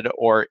tolerated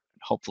or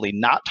hopefully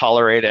not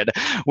tolerated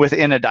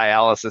within a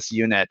dialysis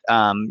unit.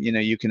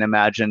 You can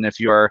imagine if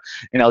you're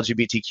an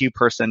LGBTQ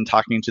person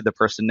talking to the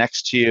person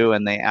next to you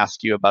and they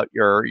ask you about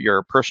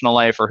your personal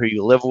life or who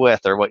you live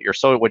with or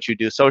what you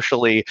do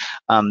socially,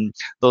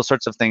 those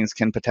sorts of things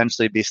can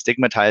potentially be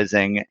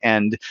stigmatizing.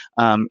 And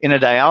in a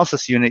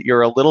dialysis unit,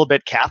 you're a little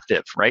bit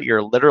captive, right?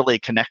 You're literally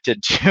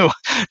connected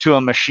to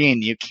a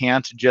machine. You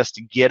can't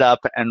just get up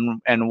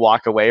and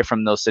walk away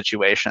from those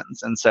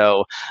situations. And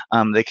so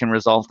they can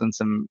result in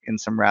some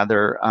rather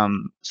rather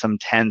some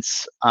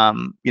tense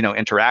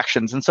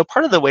interactions. And so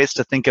part of the ways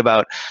to think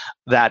about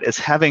that is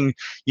having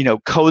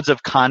codes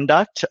of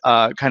conduct,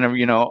 or kind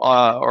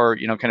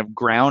of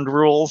ground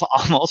rules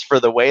almost for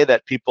the way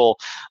that people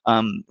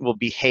will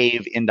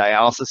behave in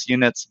dialysis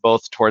units,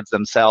 both towards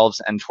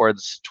themselves and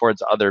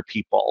towards other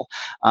people,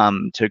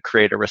 to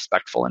create a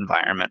respectful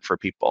environment for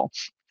people.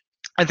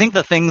 I think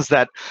the things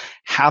that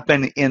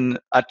happen in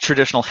a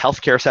traditional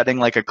healthcare setting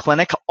like a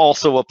clinic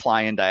also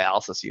apply in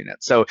dialysis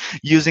units. So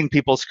using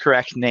people's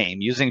correct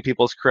name, using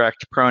people's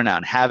correct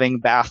pronoun, having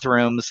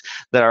bathrooms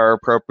that are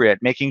appropriate,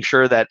 making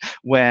sure that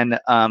when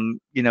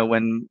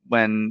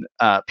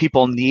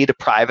people need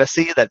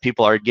privacy, that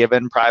people are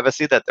given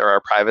privacy, that there are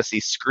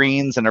privacy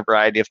screens and a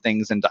variety of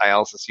things in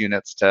dialysis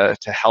units to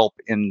help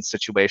in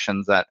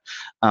situations that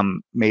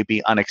may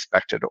be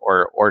unexpected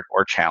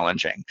or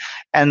challenging,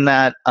 and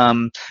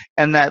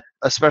that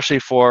especially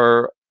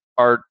for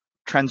our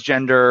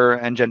transgender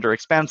and gender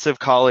expansive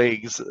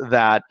colleagues,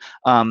 that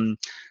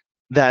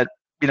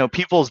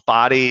people's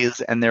bodies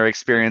and their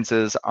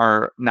experiences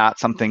are not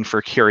something for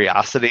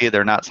curiosity.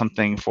 They're not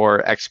something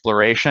for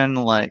exploration.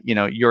 Like,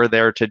 you're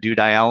there to do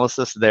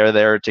dialysis. They're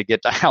there to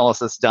get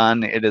dialysis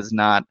done. It is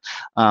not,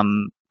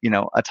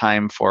 a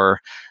time for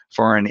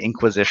an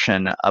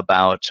inquisition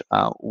about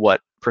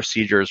what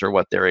procedures or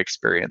what their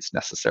experience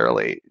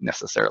necessarily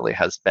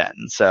has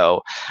been.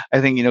 So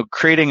I think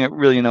creating a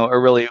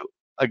really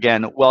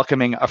again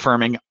welcoming,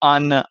 affirming,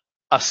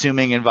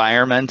 unassuming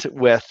environment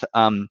with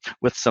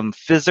some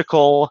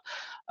physical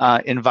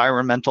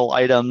environmental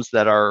items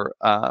that are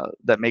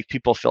that make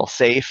people feel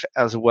safe,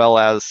 as well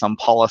as some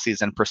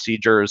policies and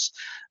procedures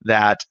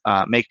that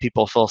make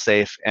people feel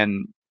safe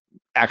and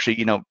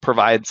actually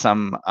provide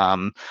some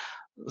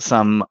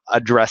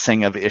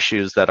addressing of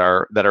issues that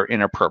are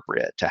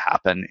inappropriate to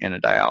happen in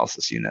a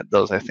dialysis unit.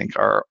 Those, I think,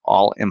 are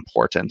all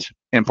important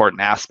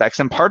aspects.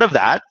 And part of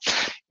that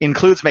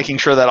includes making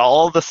sure that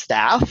all the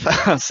staff,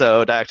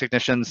 so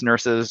dietitians,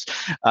 nurses,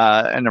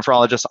 and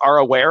nephrologists, are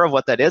aware of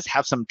what that is,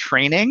 have some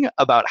training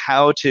about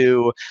how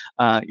to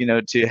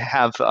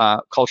have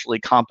culturally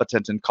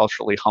competent and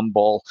culturally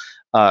humble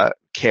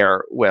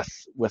care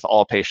with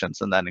all patients,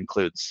 and that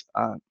includes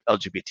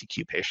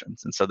LGBTQ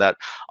patients. And so that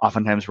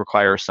oftentimes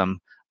requires some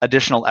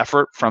additional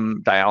effort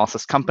from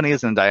dialysis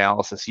companies and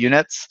dialysis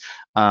units.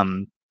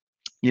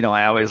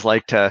 I always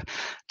like to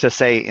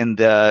say in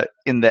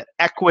the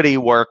equity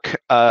work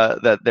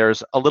that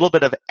there's a little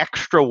bit of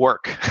extra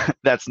work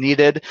that's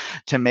needed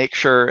to make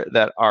sure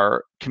that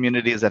our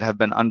communities that have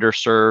been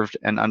underserved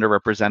and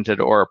underrepresented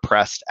or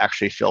oppressed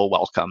actually feel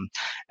welcome.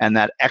 And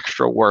that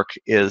extra work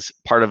is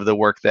part of the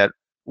work that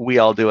we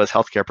all do as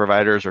healthcare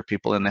providers or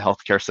people in the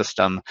healthcare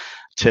system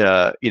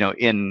to,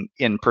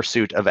 in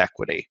pursuit of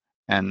equity.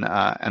 And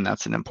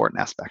that's an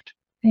important aspect.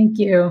 Thank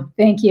you.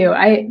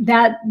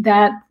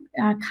 That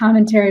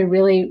commentary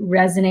really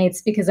resonates,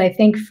 because I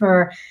think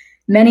for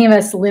many of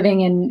us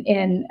living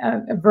in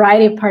a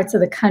variety of parts of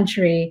the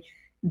country,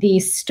 the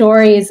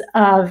stories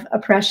of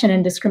oppression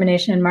and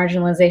discrimination and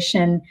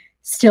marginalization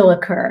still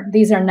occur.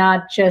 These are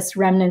not just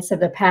remnants of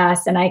the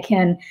past. And I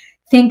can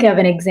think of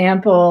an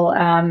example,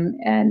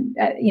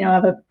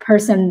 of a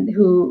person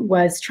who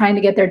was trying to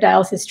get their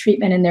dialysis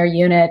treatment in their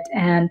unit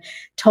and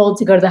told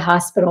to go to the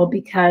hospital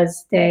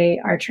because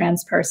they are a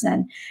trans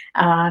person,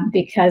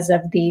 because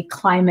of the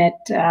climate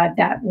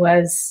that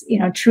was,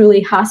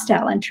 truly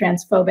hostile and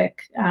transphobic,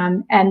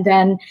 and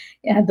then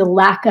the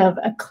lack of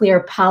a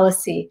clear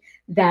policy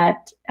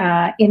that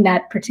in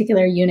that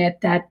particular unit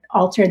that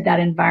altered that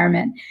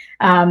environment.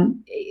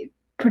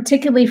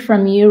 Particularly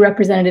from you,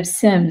 Representative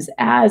Sims,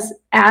 as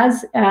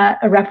a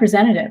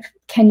representative,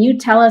 can you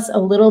tell us a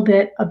little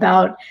bit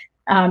about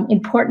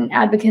important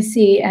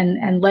advocacy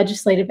and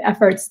legislative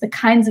efforts, the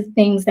kinds of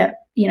things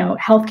that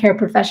healthcare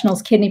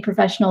professionals, kidney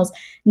professionals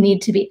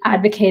need to be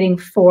advocating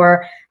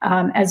for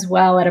as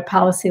well at a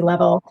policy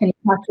level? Can you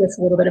talk to us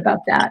a little bit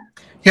about that?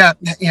 Yeah,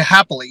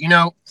 happily.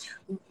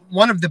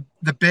 One of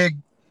the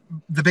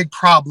big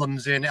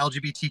problems in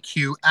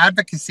LGBTQ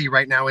advocacy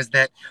right now is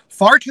that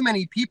far too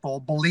many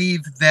people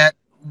believe that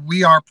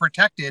we are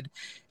protected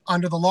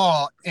under the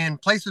law in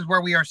places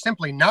where we are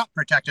simply not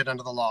protected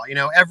under the law.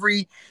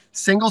 Every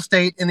single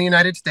state in the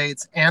United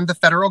States and the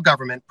federal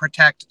government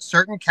protect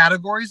certain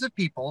categories of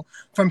people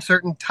from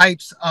certain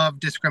types of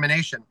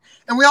discrimination.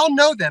 And we all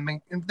know them,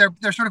 and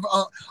they're sort of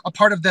a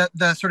part of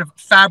the sort of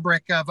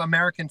fabric of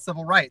American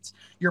civil rights.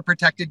 You're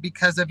protected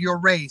because of your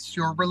race,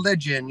 your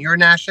religion, your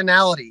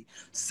nationality,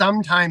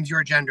 sometimes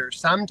your gender,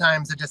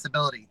 sometimes a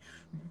disability.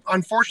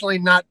 Unfortunately,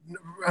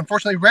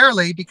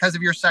 rarely because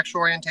of your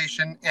sexual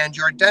orientation and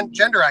your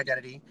gender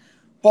identity,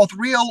 both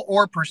real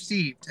or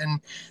perceived.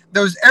 And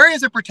those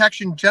areas of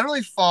protection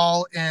generally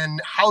fall in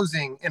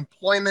housing,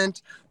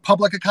 employment,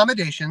 public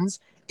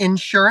accommodations,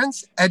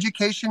 insurance,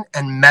 education,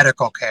 and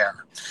medical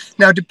care.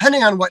 Now,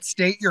 depending on what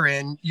state you're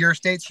in, your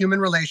state's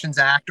Human Relations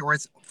Act or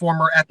its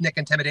former Ethnic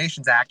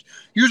Intimidations Act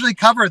usually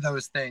cover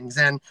those things.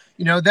 And,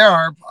 there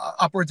are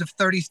upwards of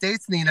 30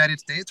 states in the United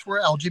States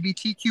where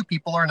LGBTQ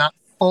people are not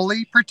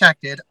fully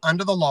protected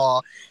under the law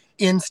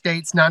in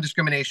states'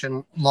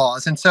 non-discrimination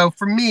laws. And so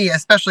for me,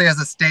 especially as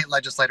a state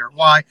legislator,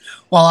 while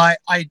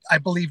I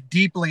believe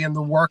deeply in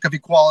the work of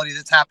equality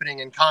that's happening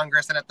in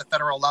Congress and at the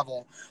federal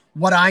level,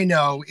 what I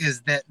know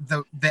is that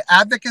the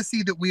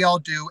advocacy that we all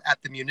do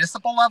at the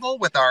municipal level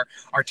with our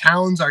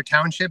towns, our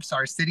townships,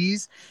 our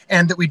cities,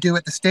 and that we do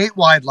at the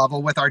statewide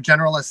level with our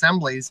general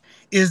assemblies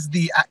is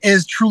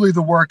truly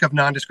the work of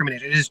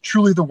non-discrimination. It is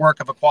truly the work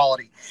of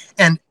equality.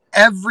 And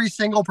every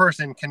single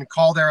person can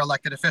call their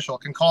elected official,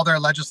 can call their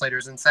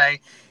legislators and say,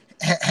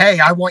 hey,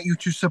 I want you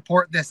to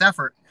support this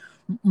effort.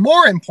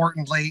 More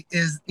importantly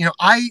is,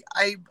 I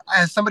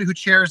as somebody who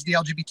chairs the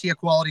LGBT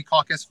Equality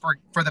Caucus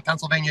for the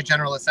Pennsylvania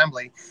General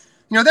Assembly,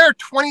 there are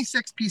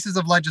 26 pieces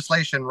of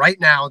legislation right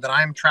now that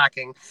I'm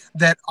tracking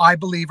that I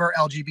believe are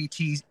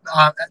LGBT,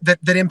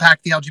 that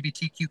impact the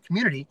LGBTQ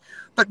community,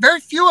 but very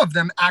few of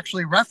them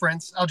actually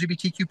reference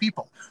LGBTQ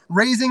people.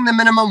 Raising the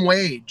minimum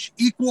wage,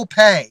 equal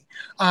pay,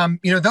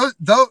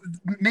 those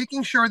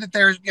making sure that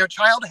there's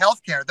child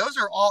health care. Those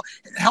are all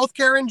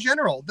healthcare in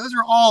general. Those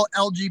are all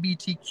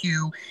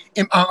LGBTQ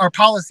or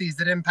policies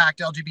that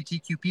impact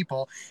LGBTQ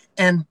people,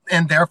 and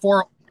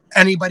therefore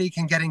anybody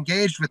can get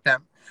engaged with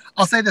them.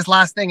 I'll say this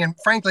last thing, and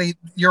frankly,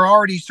 you're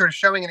already sort of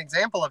showing an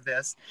example of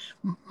this.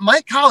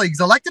 My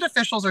colleagues, elected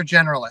officials, are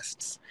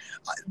generalists.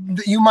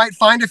 You might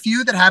find a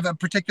few that have a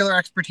particular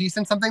expertise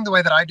in something, the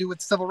way that I do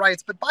with civil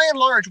rights, but by and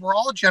large, we're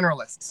all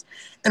generalists.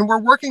 And we're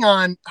working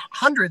on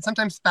hundreds,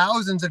 sometimes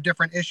thousands of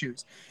different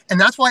issues. And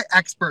that's why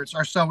experts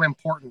are so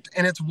important.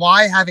 And it's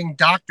why having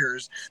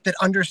doctors that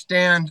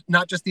understand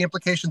not just the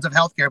implications of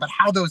healthcare, but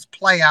how those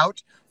play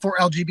out for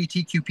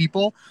LGBTQ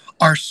people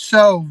are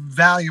so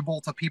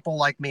valuable to people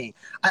like me.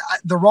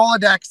 The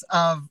Rolodex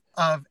of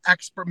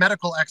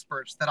medical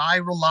experts that I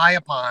rely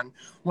upon,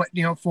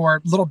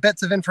 for little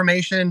bits of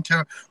information,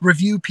 to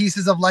review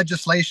pieces of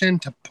legislation,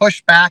 to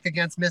push back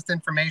against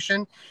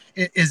misinformation,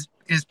 is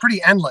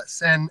pretty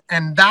endless. And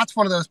that's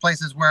one of those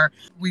places where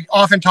we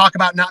often talk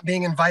about not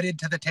being invited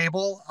to the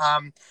table,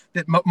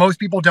 that most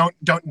people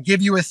don't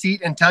give you a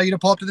seat and tell you to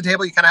pull up to the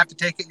table. You kind of have to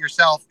take it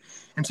yourself.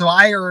 And so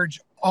I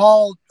urge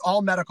all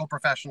medical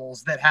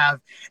professionals that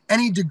have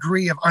any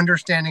degree of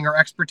understanding or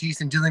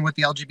expertise in dealing with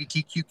the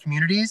LGBTQ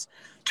communities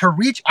to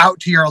reach out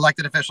to your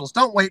elected officials.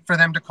 Don't wait for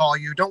them to call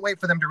you. Don't wait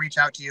for them to reach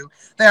out to you.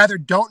 They either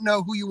don't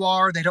know who you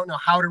are, they don't know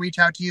how to reach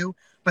out to you,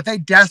 but they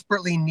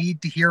desperately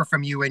need to hear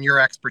from you and your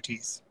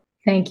expertise.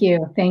 Thank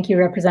you. Thank you,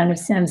 Representative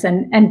Sims.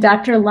 And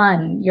Dr.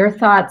 Lunn, your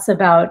thoughts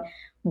about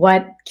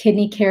what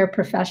kidney care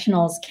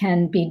professionals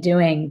can be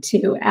doing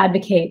to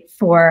advocate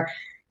for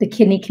the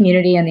kidney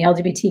community and the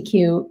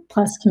LGBTQ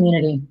plus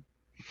community.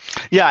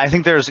 Yeah, I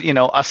think there's,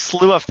 a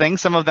slew of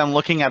things, some of them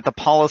looking at the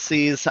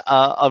policies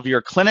of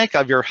your clinic,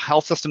 of your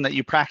health system that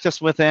you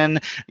practice within.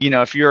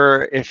 If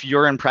you're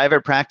in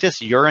private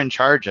practice, you're in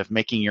charge of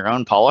making your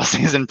own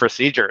policies and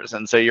procedures.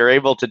 And so you're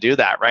able to do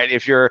that, right?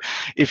 If you're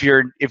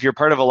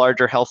part of a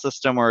larger health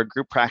system or a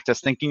group practice,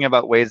 thinking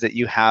about ways that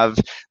you have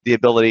the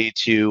ability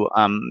to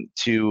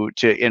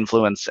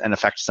influence and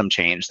affect some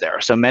change there.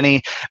 So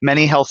many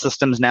health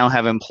systems now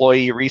have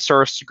employee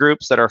resource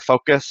groups that are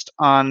focused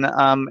on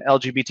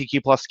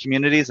LGBTQ plus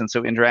communities, and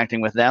so interacting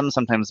with them,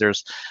 sometimes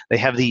they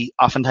have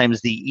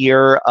oftentimes the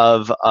ear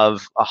of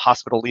a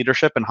hospital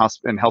leadership and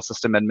health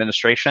system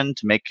administration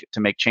to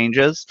make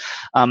changes.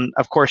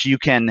 Of course, you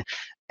can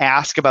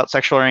ask about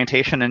sexual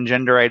orientation and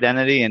gender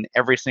identity in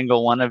every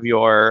single one of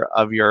your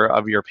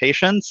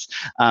patients.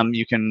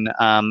 You can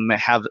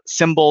have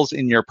symbols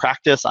in your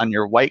practice, on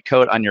your white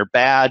coat, on your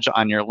badge,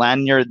 on your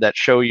lanyard that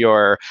show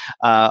you're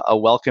a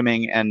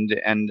welcoming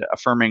and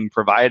affirming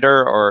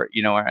provider, or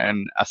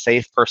and a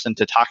safe person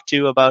to talk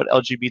to about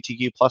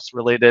LGBTQ plus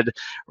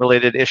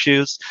related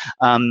issues.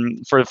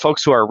 For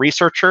folks who are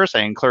researchers,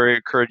 I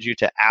encourage you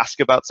to ask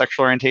about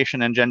sexual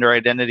orientation and gender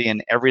identity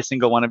in every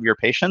single one of your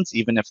patients,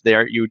 even if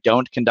you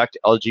don't conduct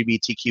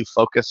LGBTQ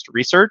focused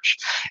research,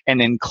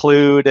 and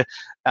include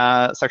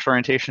sexual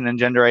orientation and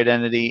gender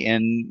identity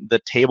in the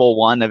table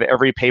 1 of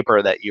every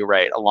paper that you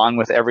write, along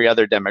with every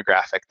other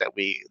demographic that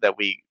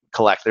we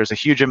collect. There's a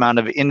huge amount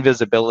of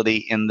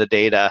invisibility in the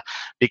data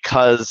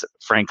because,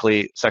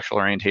 frankly, sexual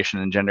orientation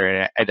and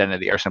gender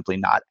identity are simply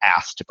not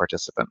asked to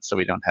participants, so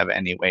we don't have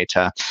any way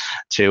to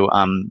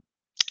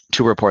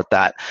report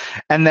that.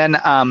 And then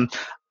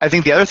I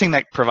think the other thing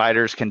that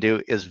providers can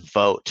do is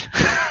vote.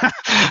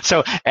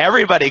 So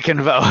everybody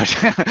can vote,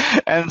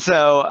 and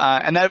so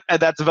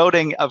that's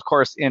voting, of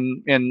course,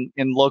 in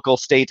local,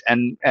 state,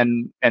 and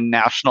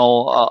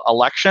national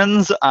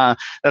elections.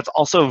 That's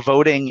also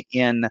voting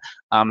in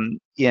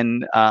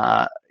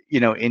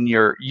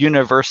your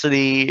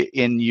university,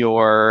 in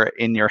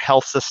your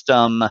health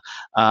system,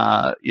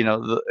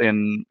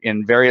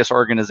 in various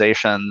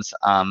organizations,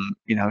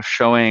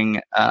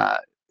 showing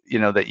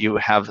that you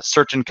have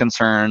certain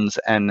concerns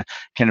and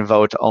can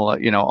vote,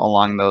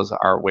 along those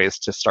are ways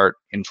to start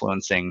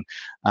influencing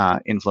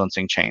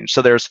influencing change.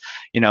 So there's,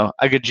 a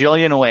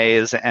gajillion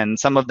ways, and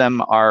some of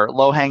them are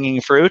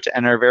low-hanging fruit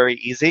and are very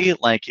easy,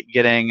 like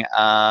getting,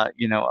 a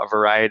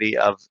variety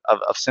of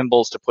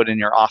symbols to put in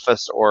your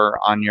office or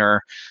on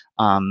your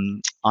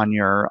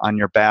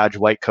badge,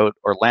 white coat,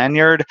 or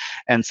lanyard,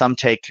 and some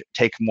take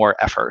more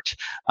effort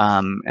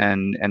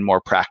and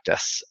more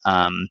practice.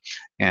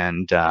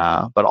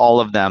 But all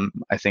of them,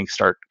 I think,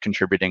 start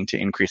contributing to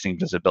increasing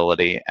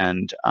visibility,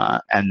 and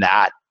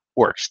that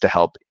works to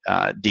help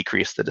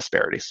decrease the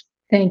disparities.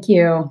 Thank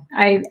you.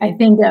 I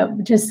think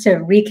that, just to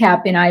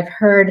recap, I've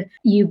heard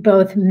you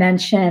both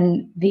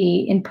mention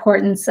the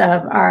importance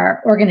of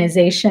our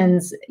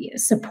organizations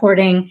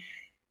supporting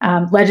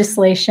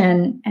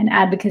legislation and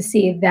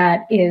advocacy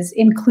that is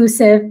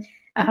inclusive,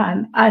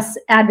 us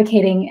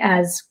advocating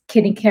as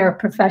kidney care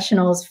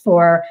professionals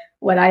for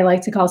what I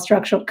like to call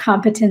structural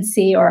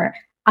competency, or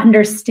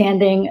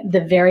understanding the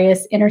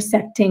various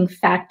intersecting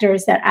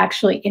factors that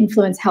actually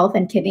influence health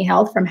and kidney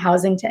health, from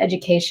housing to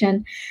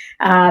education.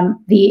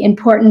 The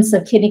importance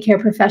of kidney care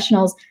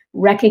professionals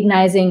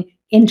recognizing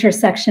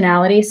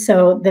intersectionality.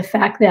 So the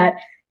fact that,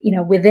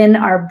 within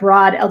our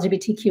broad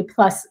LGBTQ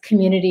plus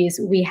communities,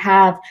 we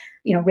have,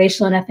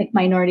 racial and ethnic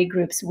minority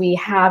groups, we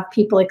have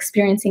people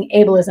experiencing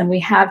ableism, we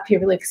have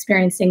people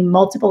experiencing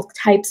multiple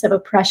types of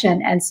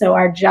oppression. And so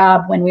our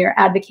job when we are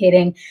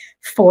advocating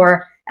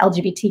for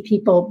LGBT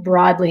people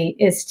broadly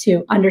is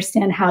to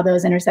understand how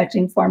those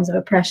intersecting forms of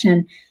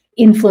oppression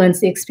influence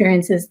the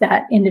experiences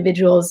that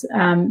individuals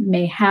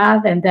may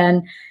have. And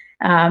then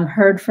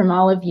heard from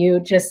all of you,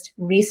 just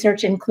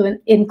research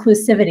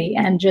inclusivity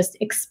and just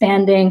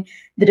expanding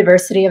the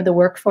diversity of the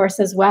workforce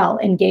as well,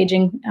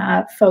 engaging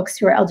folks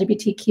who are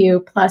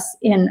LGBTQ plus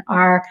in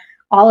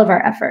all of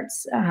our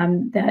efforts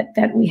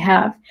that we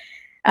have.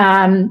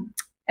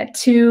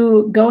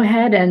 To go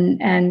ahead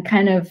and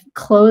kind of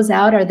close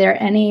out, are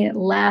there any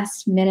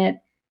last minute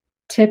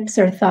tips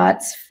or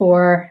thoughts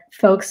for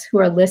folks who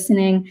are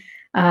listening,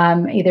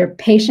 either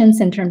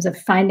patients in terms of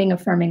finding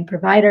affirming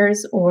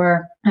providers,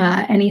 or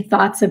any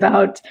thoughts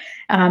about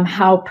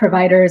how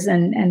providers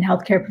and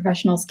healthcare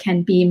professionals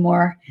can be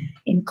more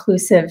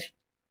inclusive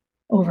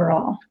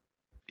overall?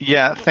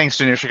 Yeah, thanks,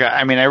 Danushka.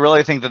 I mean, I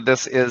really think that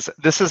this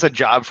is a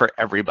job for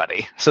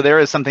everybody. So there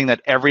is something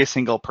that every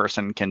single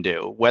person can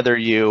do, whether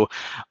you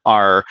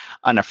are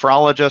a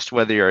nephrologist,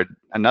 whether you're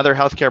another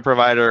healthcare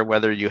provider,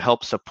 whether you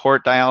help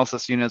support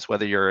dialysis units,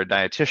 whether you're a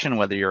dietitian,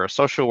 whether you're a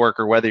social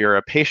worker, whether you're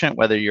a patient,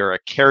 whether you're a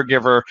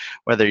caregiver,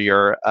 whether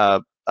you're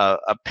a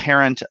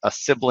parent, a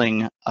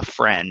sibling, a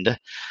friend,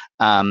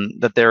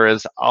 that there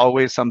is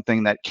always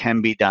something that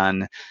can be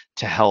done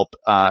to help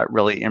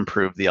really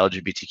improve the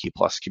LGBTQ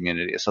plus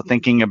community. So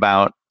thinking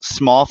about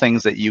small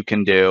things that you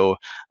can do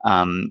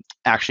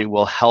actually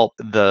will help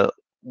the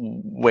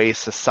way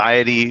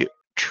society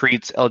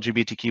treats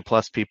LGBTQ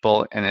plus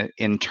people, and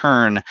in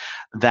turn,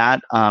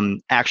 that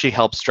actually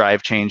helps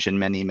drive change in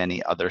many,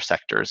 many other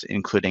sectors,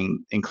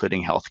 including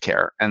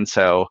healthcare. And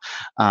so,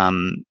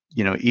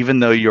 even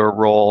though your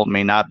role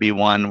may not be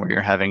one where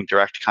you're having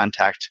direct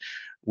contact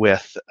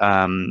with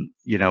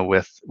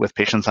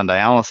patients on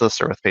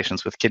dialysis or with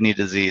patients with kidney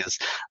disease,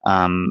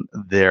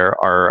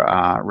 there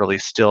are really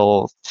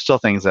still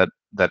things that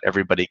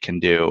everybody can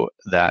do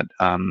that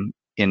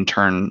in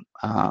turn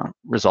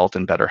result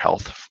in better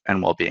health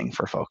and well-being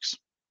for folks.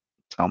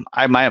 So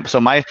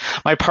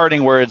my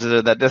parting words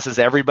are that this is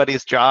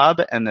everybody's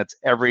job, and it's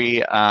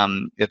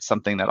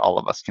something that all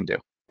of us can do.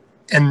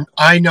 And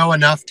I know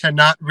enough to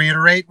not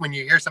reiterate when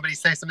you hear somebody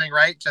say something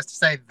right, just to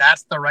say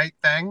that's the right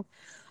thing.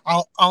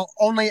 I'll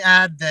only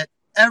add that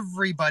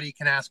everybody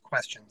can ask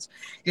questions.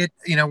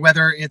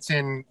 Whether it's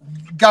in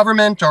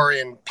government or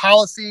in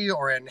policy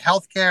or in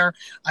healthcare,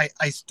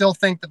 I still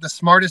think that the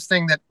smartest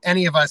thing that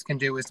any of us can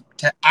do is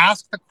to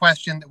ask the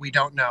question that we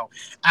don't know.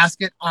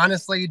 Ask it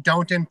honestly.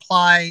 Don't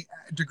imply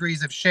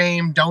degrees of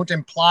shame. Don't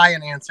imply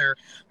an answer.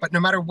 But no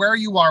matter where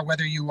you are,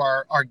 whether you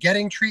are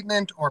getting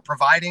treatment or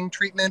providing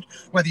treatment,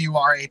 whether you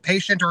are a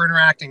patient or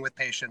interacting with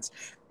patients,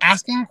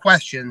 asking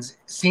questions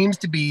seems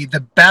to be the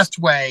best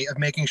way of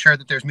making sure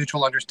that there's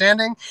mutual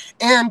understanding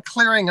and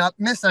clearing up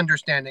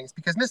misunderstandings,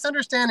 because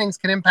misunderstandings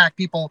can impact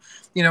people,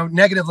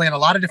 negatively in a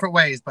lot of different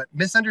ways. But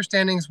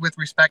misunderstandings with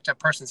respect to a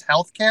person's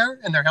healthcare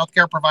and their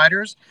healthcare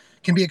providers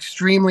can be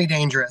extremely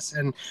dangerous.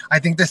 And I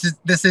think this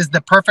is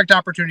the perfect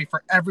opportunity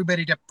for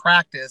everybody to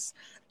practice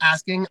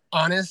asking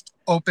honest,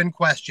 open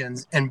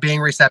questions and being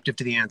receptive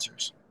to the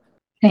answers.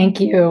 Thank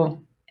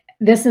you.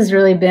 This has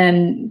really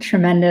been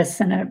tremendous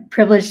and a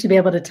privilege to be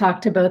able to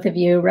talk to both of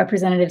you,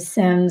 Representative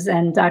Sims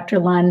and Dr.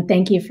 Lund.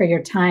 Thank you for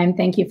your time.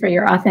 Thank you for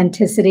your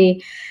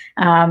authenticity.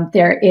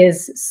 There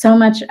is so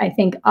much, I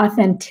think,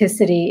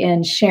 authenticity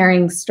in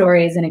sharing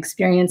stories and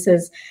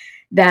experiences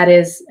that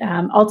is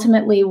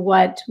ultimately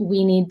what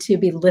we need to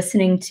be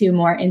listening to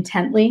more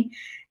intently.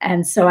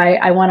 And so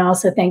I want to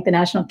also thank the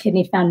National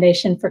Kidney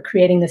Foundation for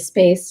creating the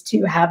space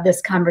to have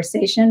this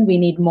conversation. We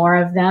need more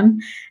of them.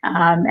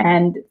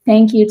 And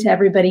thank you to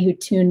everybody who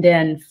tuned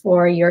in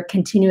for your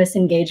continuous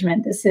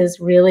engagement. This is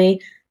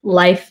really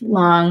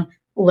lifelong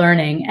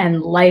learning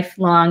and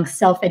lifelong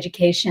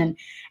self-education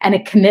and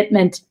a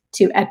commitment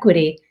to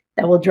equity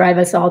that will drive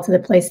us all to the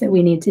place that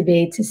we need to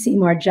be to see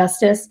more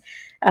justice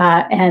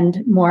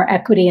and more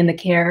equity in the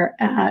care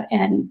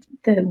and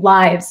the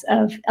lives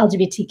of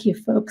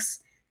LGBTQ folks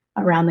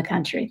around the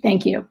country.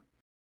 Thank you.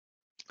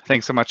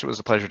 Thanks so much. It was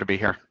a pleasure to be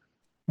here.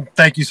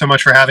 Thank you so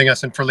much for having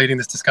us and for leading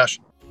this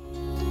discussion.